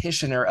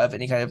practitioner of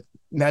any kind of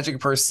magic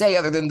per se,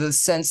 other than the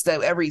sense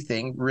that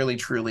everything really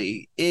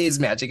truly is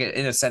magic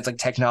in a sense, like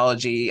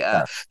technology,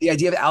 Yeah. the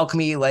idea of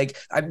alchemy. Like,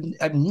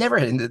 I've never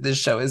hinted this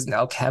show is an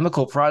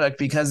alchemical product,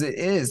 because it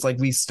is. Like,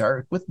 we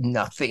start with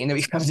nothing and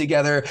we come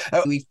together,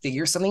 we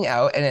figure something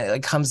out, and it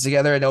like comes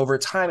together, and over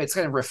time it's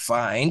kind of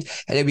refined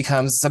and it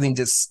becomes something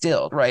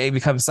distilled, right? It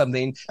becomes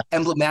something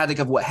emblematic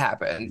of what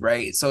happened,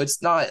 right? So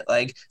it's not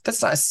like,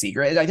 that's not a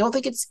secret, and I don't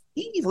think it's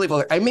easily.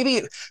 I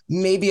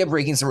maybe I'm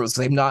breaking some rules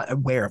because I'm not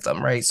aware of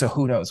them, right? So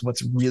who knows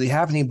what's really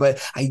happening?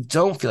 But I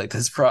don't feel like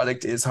this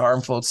product is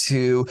harmful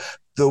to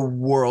the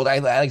world. I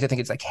like to think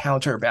it's like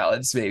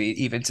counterbalance,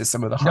 maybe even to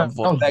some of the No,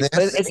 harmful no, effects. But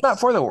this it's not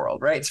for the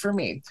world, right? It's for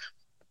me.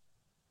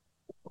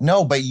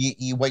 no, but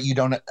what you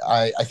don't,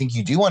 I think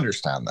you do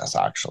understand this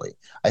actually.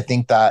 I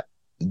think that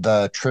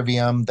the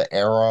trivium, the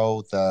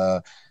arrow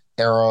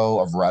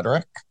of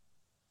rhetoric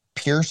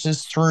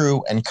pierces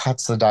through and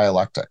cuts the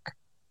dialectic.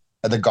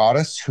 The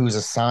goddess who's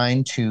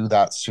assigned to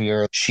that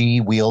sphere, she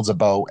wields a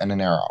bow and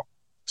an arrow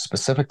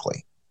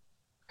specifically.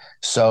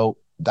 So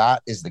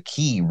that is the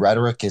key.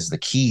 Rhetoric is the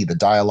key. The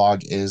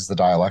dialogue is the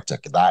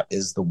dialectic. That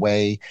is the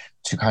way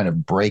to kind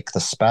of break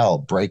the spell,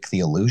 break the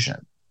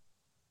illusion.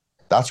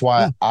 That's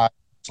why Mm. I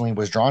personally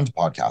was drawn to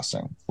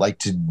podcasting, like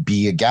to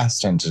be a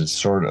guest and to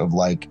sort of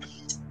like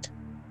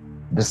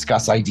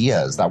discuss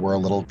ideas that were a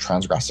little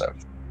transgressive,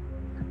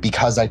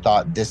 because I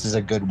thought this is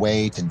a good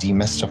way to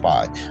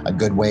demystify, a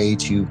good way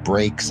to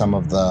break some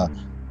of the,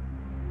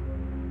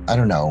 I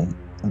don't know,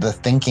 the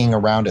thinking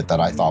around it that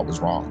I thought was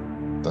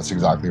wrong. That's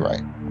exactly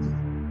right.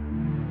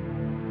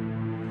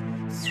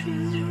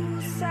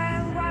 Truth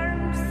and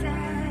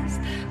warmth,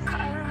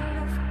 color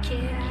of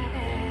care.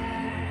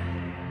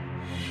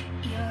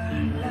 Your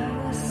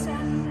love was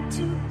sent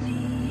to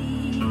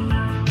me.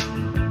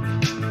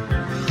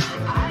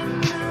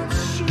 I'm not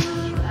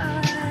sure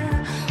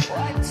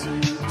what to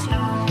do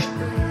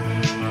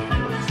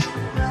with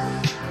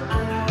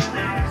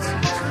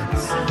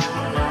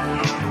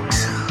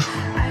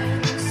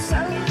I'm so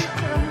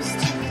close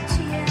to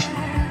tears,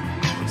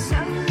 so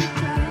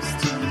close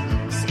to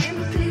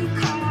simply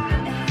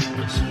calling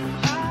you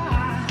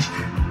up.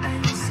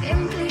 I'm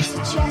simply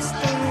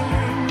suggesting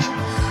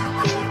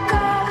we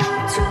go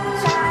to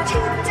that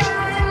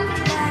hidden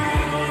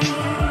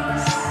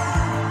place.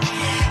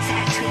 That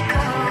we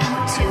go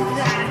to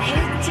that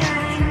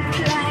hidden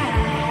place.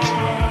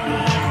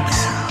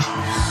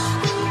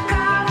 We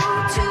go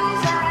to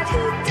that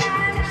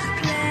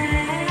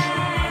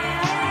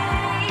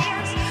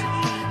hidden place.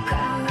 We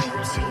go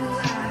to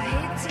a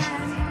hidden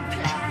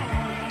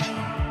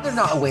place. There's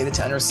not a way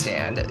to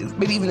understand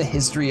maybe even the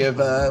history of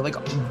like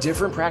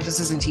different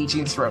practices and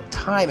teachings throughout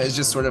time as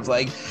just sort of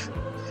like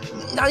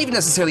not even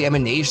necessarily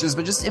emanations,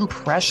 but just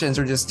impressions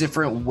or just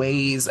different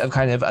ways of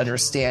kind of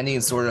understanding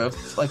sort of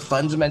like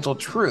fundamental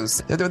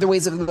truths. They're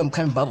ways of them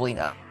kind of bubbling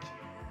up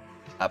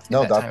in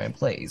No, that that time and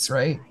place,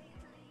 right?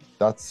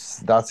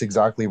 that's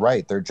exactly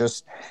right. They're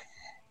just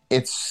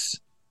it's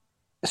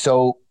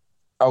so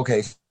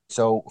okay.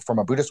 So from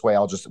a Buddhist way,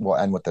 we'll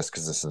end with this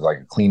because this is like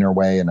a cleaner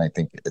way, and I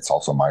think it's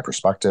also my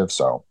perspective.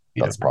 So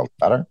that's Beautiful. probably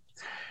better.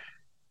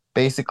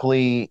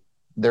 Basically,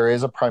 there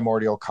is a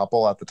primordial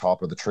couple at the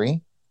top of the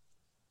tree.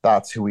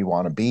 That's who we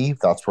want to be.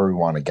 That's where we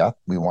want to get.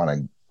 We want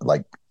to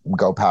like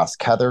go past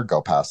Kether,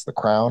 go past the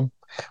crown.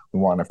 We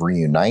want to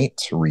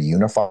reunite,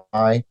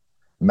 reunify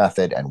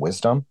method and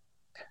wisdom.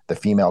 The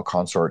female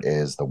consort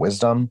is the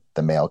wisdom,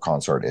 the male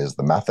consort is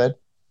the method.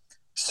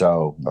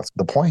 So that's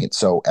the point.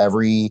 So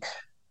every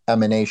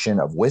emanation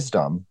of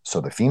wisdom,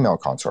 so the female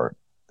consort,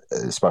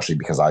 especially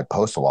because I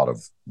post a lot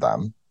of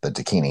them, the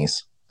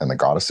dakinis and the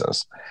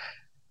goddesses,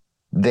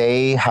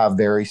 they have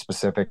very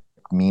specific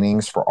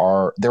meanings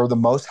for they're the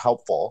most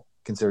helpful,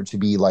 considered to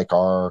be like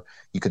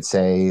you could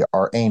say,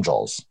 our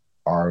angels,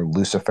 our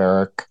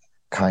Luciferic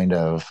kind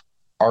of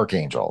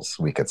archangels,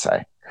 we could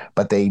say,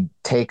 but they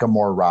take a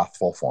more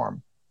wrathful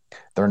form.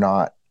 They're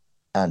not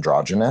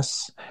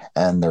androgynous,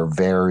 and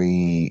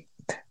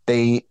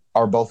they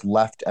are both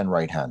left and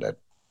right-handed,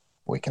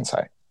 we can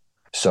say.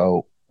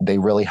 So they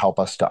really help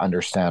us to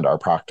understand our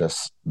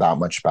practice that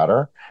much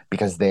better,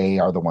 because they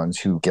are the ones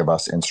who give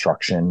us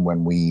instruction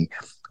when we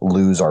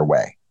lose our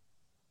way.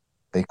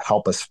 They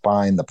help us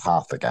find the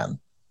path again.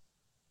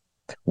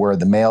 Where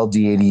the male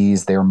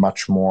deities, they're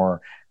much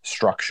more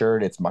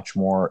structured. It's much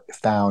more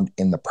found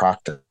in the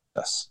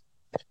practice.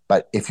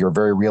 But if you're a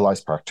very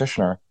realized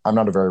practitioner, I'm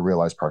not a very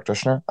realized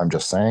practitioner. I'm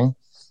just saying,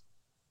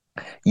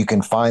 You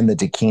can find the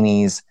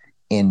dakinis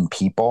in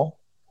people,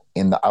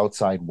 in the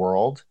outside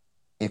world,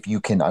 if you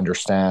can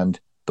understand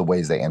the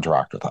ways they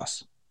interact with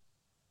us.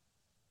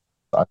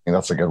 I think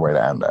that's a good way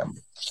to end it.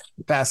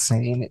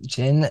 Fascinating.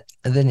 Jin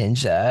the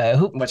ninja,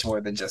 who much more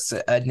than just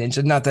a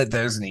ninja. Not that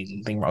there's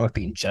anything wrong with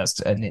being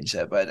just a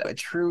ninja, but a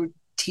true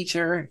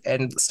teacher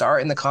and star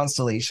in the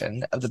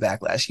constellation of the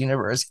Backlash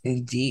universe.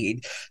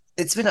 Indeed.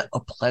 It's been a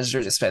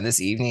pleasure to spend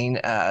this evening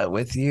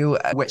with you.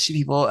 What should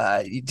people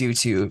do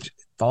to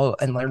follow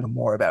and learn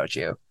more about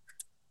you?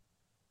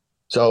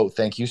 So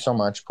thank you so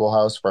much, Pool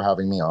House, for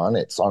having me on.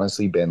 It's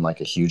honestly been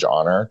like a huge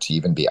honor to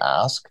even be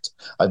asked.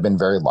 I've been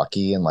very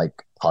lucky in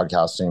like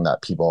podcasting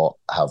that people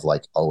have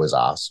like always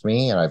asked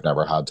me, and I've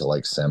never had to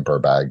like simp or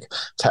beg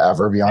to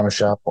ever be on a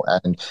show.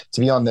 And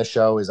to be on this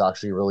show is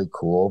actually really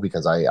cool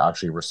because I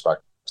actually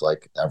respect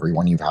like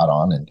everyone you've had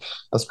on, and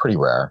that's pretty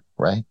rare,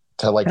 right?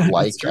 To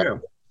It's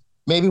true.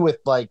 maybe with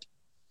like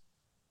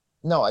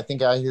no, I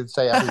think I could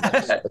say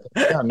everybody.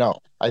 Yeah, no,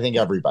 I think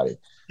everybody.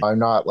 I'm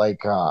not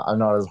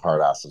as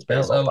hard ass as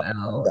Basil, but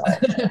LOL.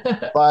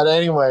 yeah. But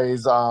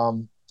anyways,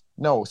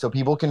 no, so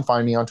people can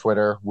find me on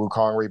Twitter,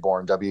 Wukong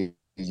Reborn,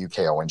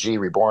 WUKONG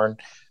Reborn.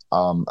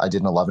 I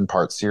did an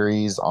 11-part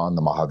series on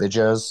the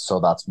Mahavidyas,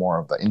 so that's more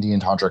of the Indian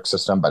tantric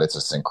system, but it's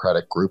a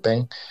syncretic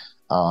grouping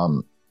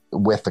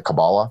with the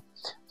Kabbalah.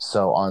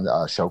 So on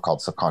a show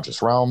called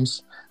Subconscious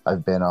Realms,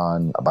 I've been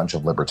on a bunch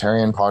of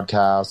libertarian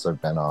podcasts.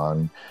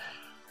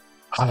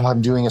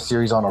 I'm doing a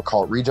series on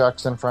occult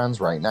rejects and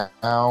friends right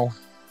now.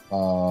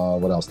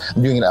 What else?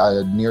 I'm doing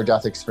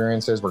near-death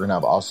experiences. We're gonna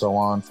have also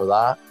on for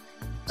that.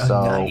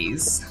 So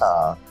Nice.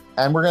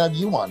 And we're gonna have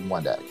you on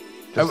one day.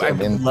 I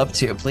would love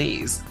to,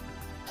 please.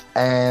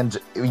 And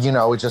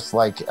it's just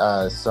like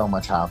so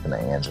much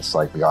happening, and just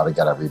like we got to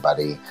get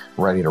everybody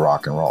ready to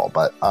rock and roll.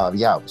 But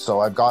yeah,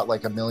 so I've got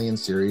like a million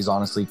series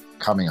honestly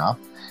coming up,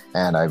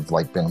 and I've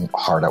like been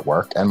hard at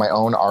work, and my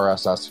own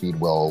RSS feed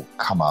will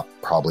come up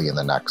probably in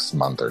the next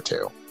month or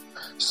two.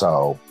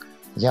 So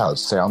yeah,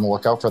 let's stay on the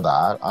lookout for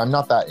that. I'm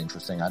not that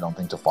interesting, I don't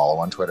think, to follow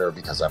on Twitter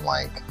because I'm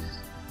like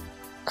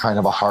kind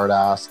of a hard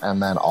ass,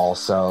 and then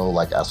also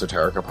like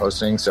esoterica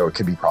posting, so it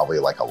could be probably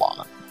like a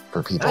lot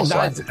for people.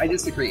 I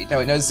disagree. No,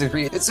 I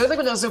disagree. It's sort of like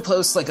when also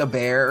post like a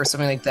bear or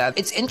something like that.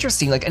 It's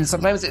interesting, like, and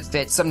sometimes it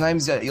fits.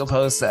 Sometimes you'll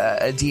post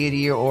a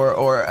deity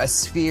or a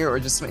sphere or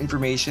just some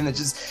information that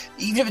just,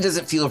 even if it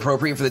doesn't feel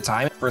appropriate for the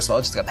time. First of all,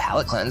 it's just like a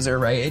palate cleanser,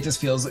 right? It just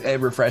feels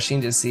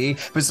refreshing to see.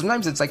 But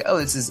sometimes it's like, oh,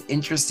 this is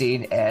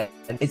interesting and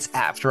it's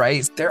apt,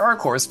 right? There are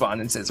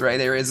correspondences, right?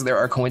 There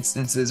are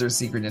coincidences or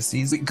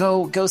synchronicities.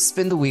 Go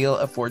spin the wheel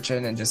of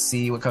fortune and just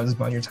see what comes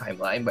upon your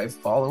timeline by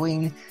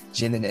following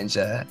Jin the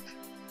Ninja.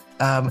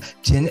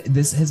 Jin,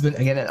 this has been,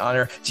 again, an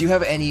honor. Do you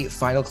have any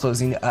final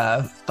closing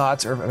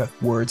thoughts or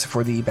words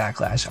for the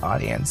Backlash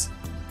audience?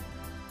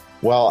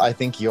 Well, I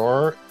think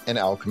you're an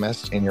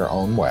alchemist in your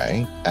own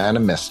way, and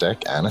a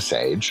mystic, and a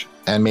sage,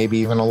 and maybe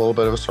even a little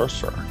bit of a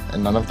sorcerer.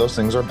 And none of those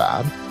things are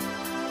bad.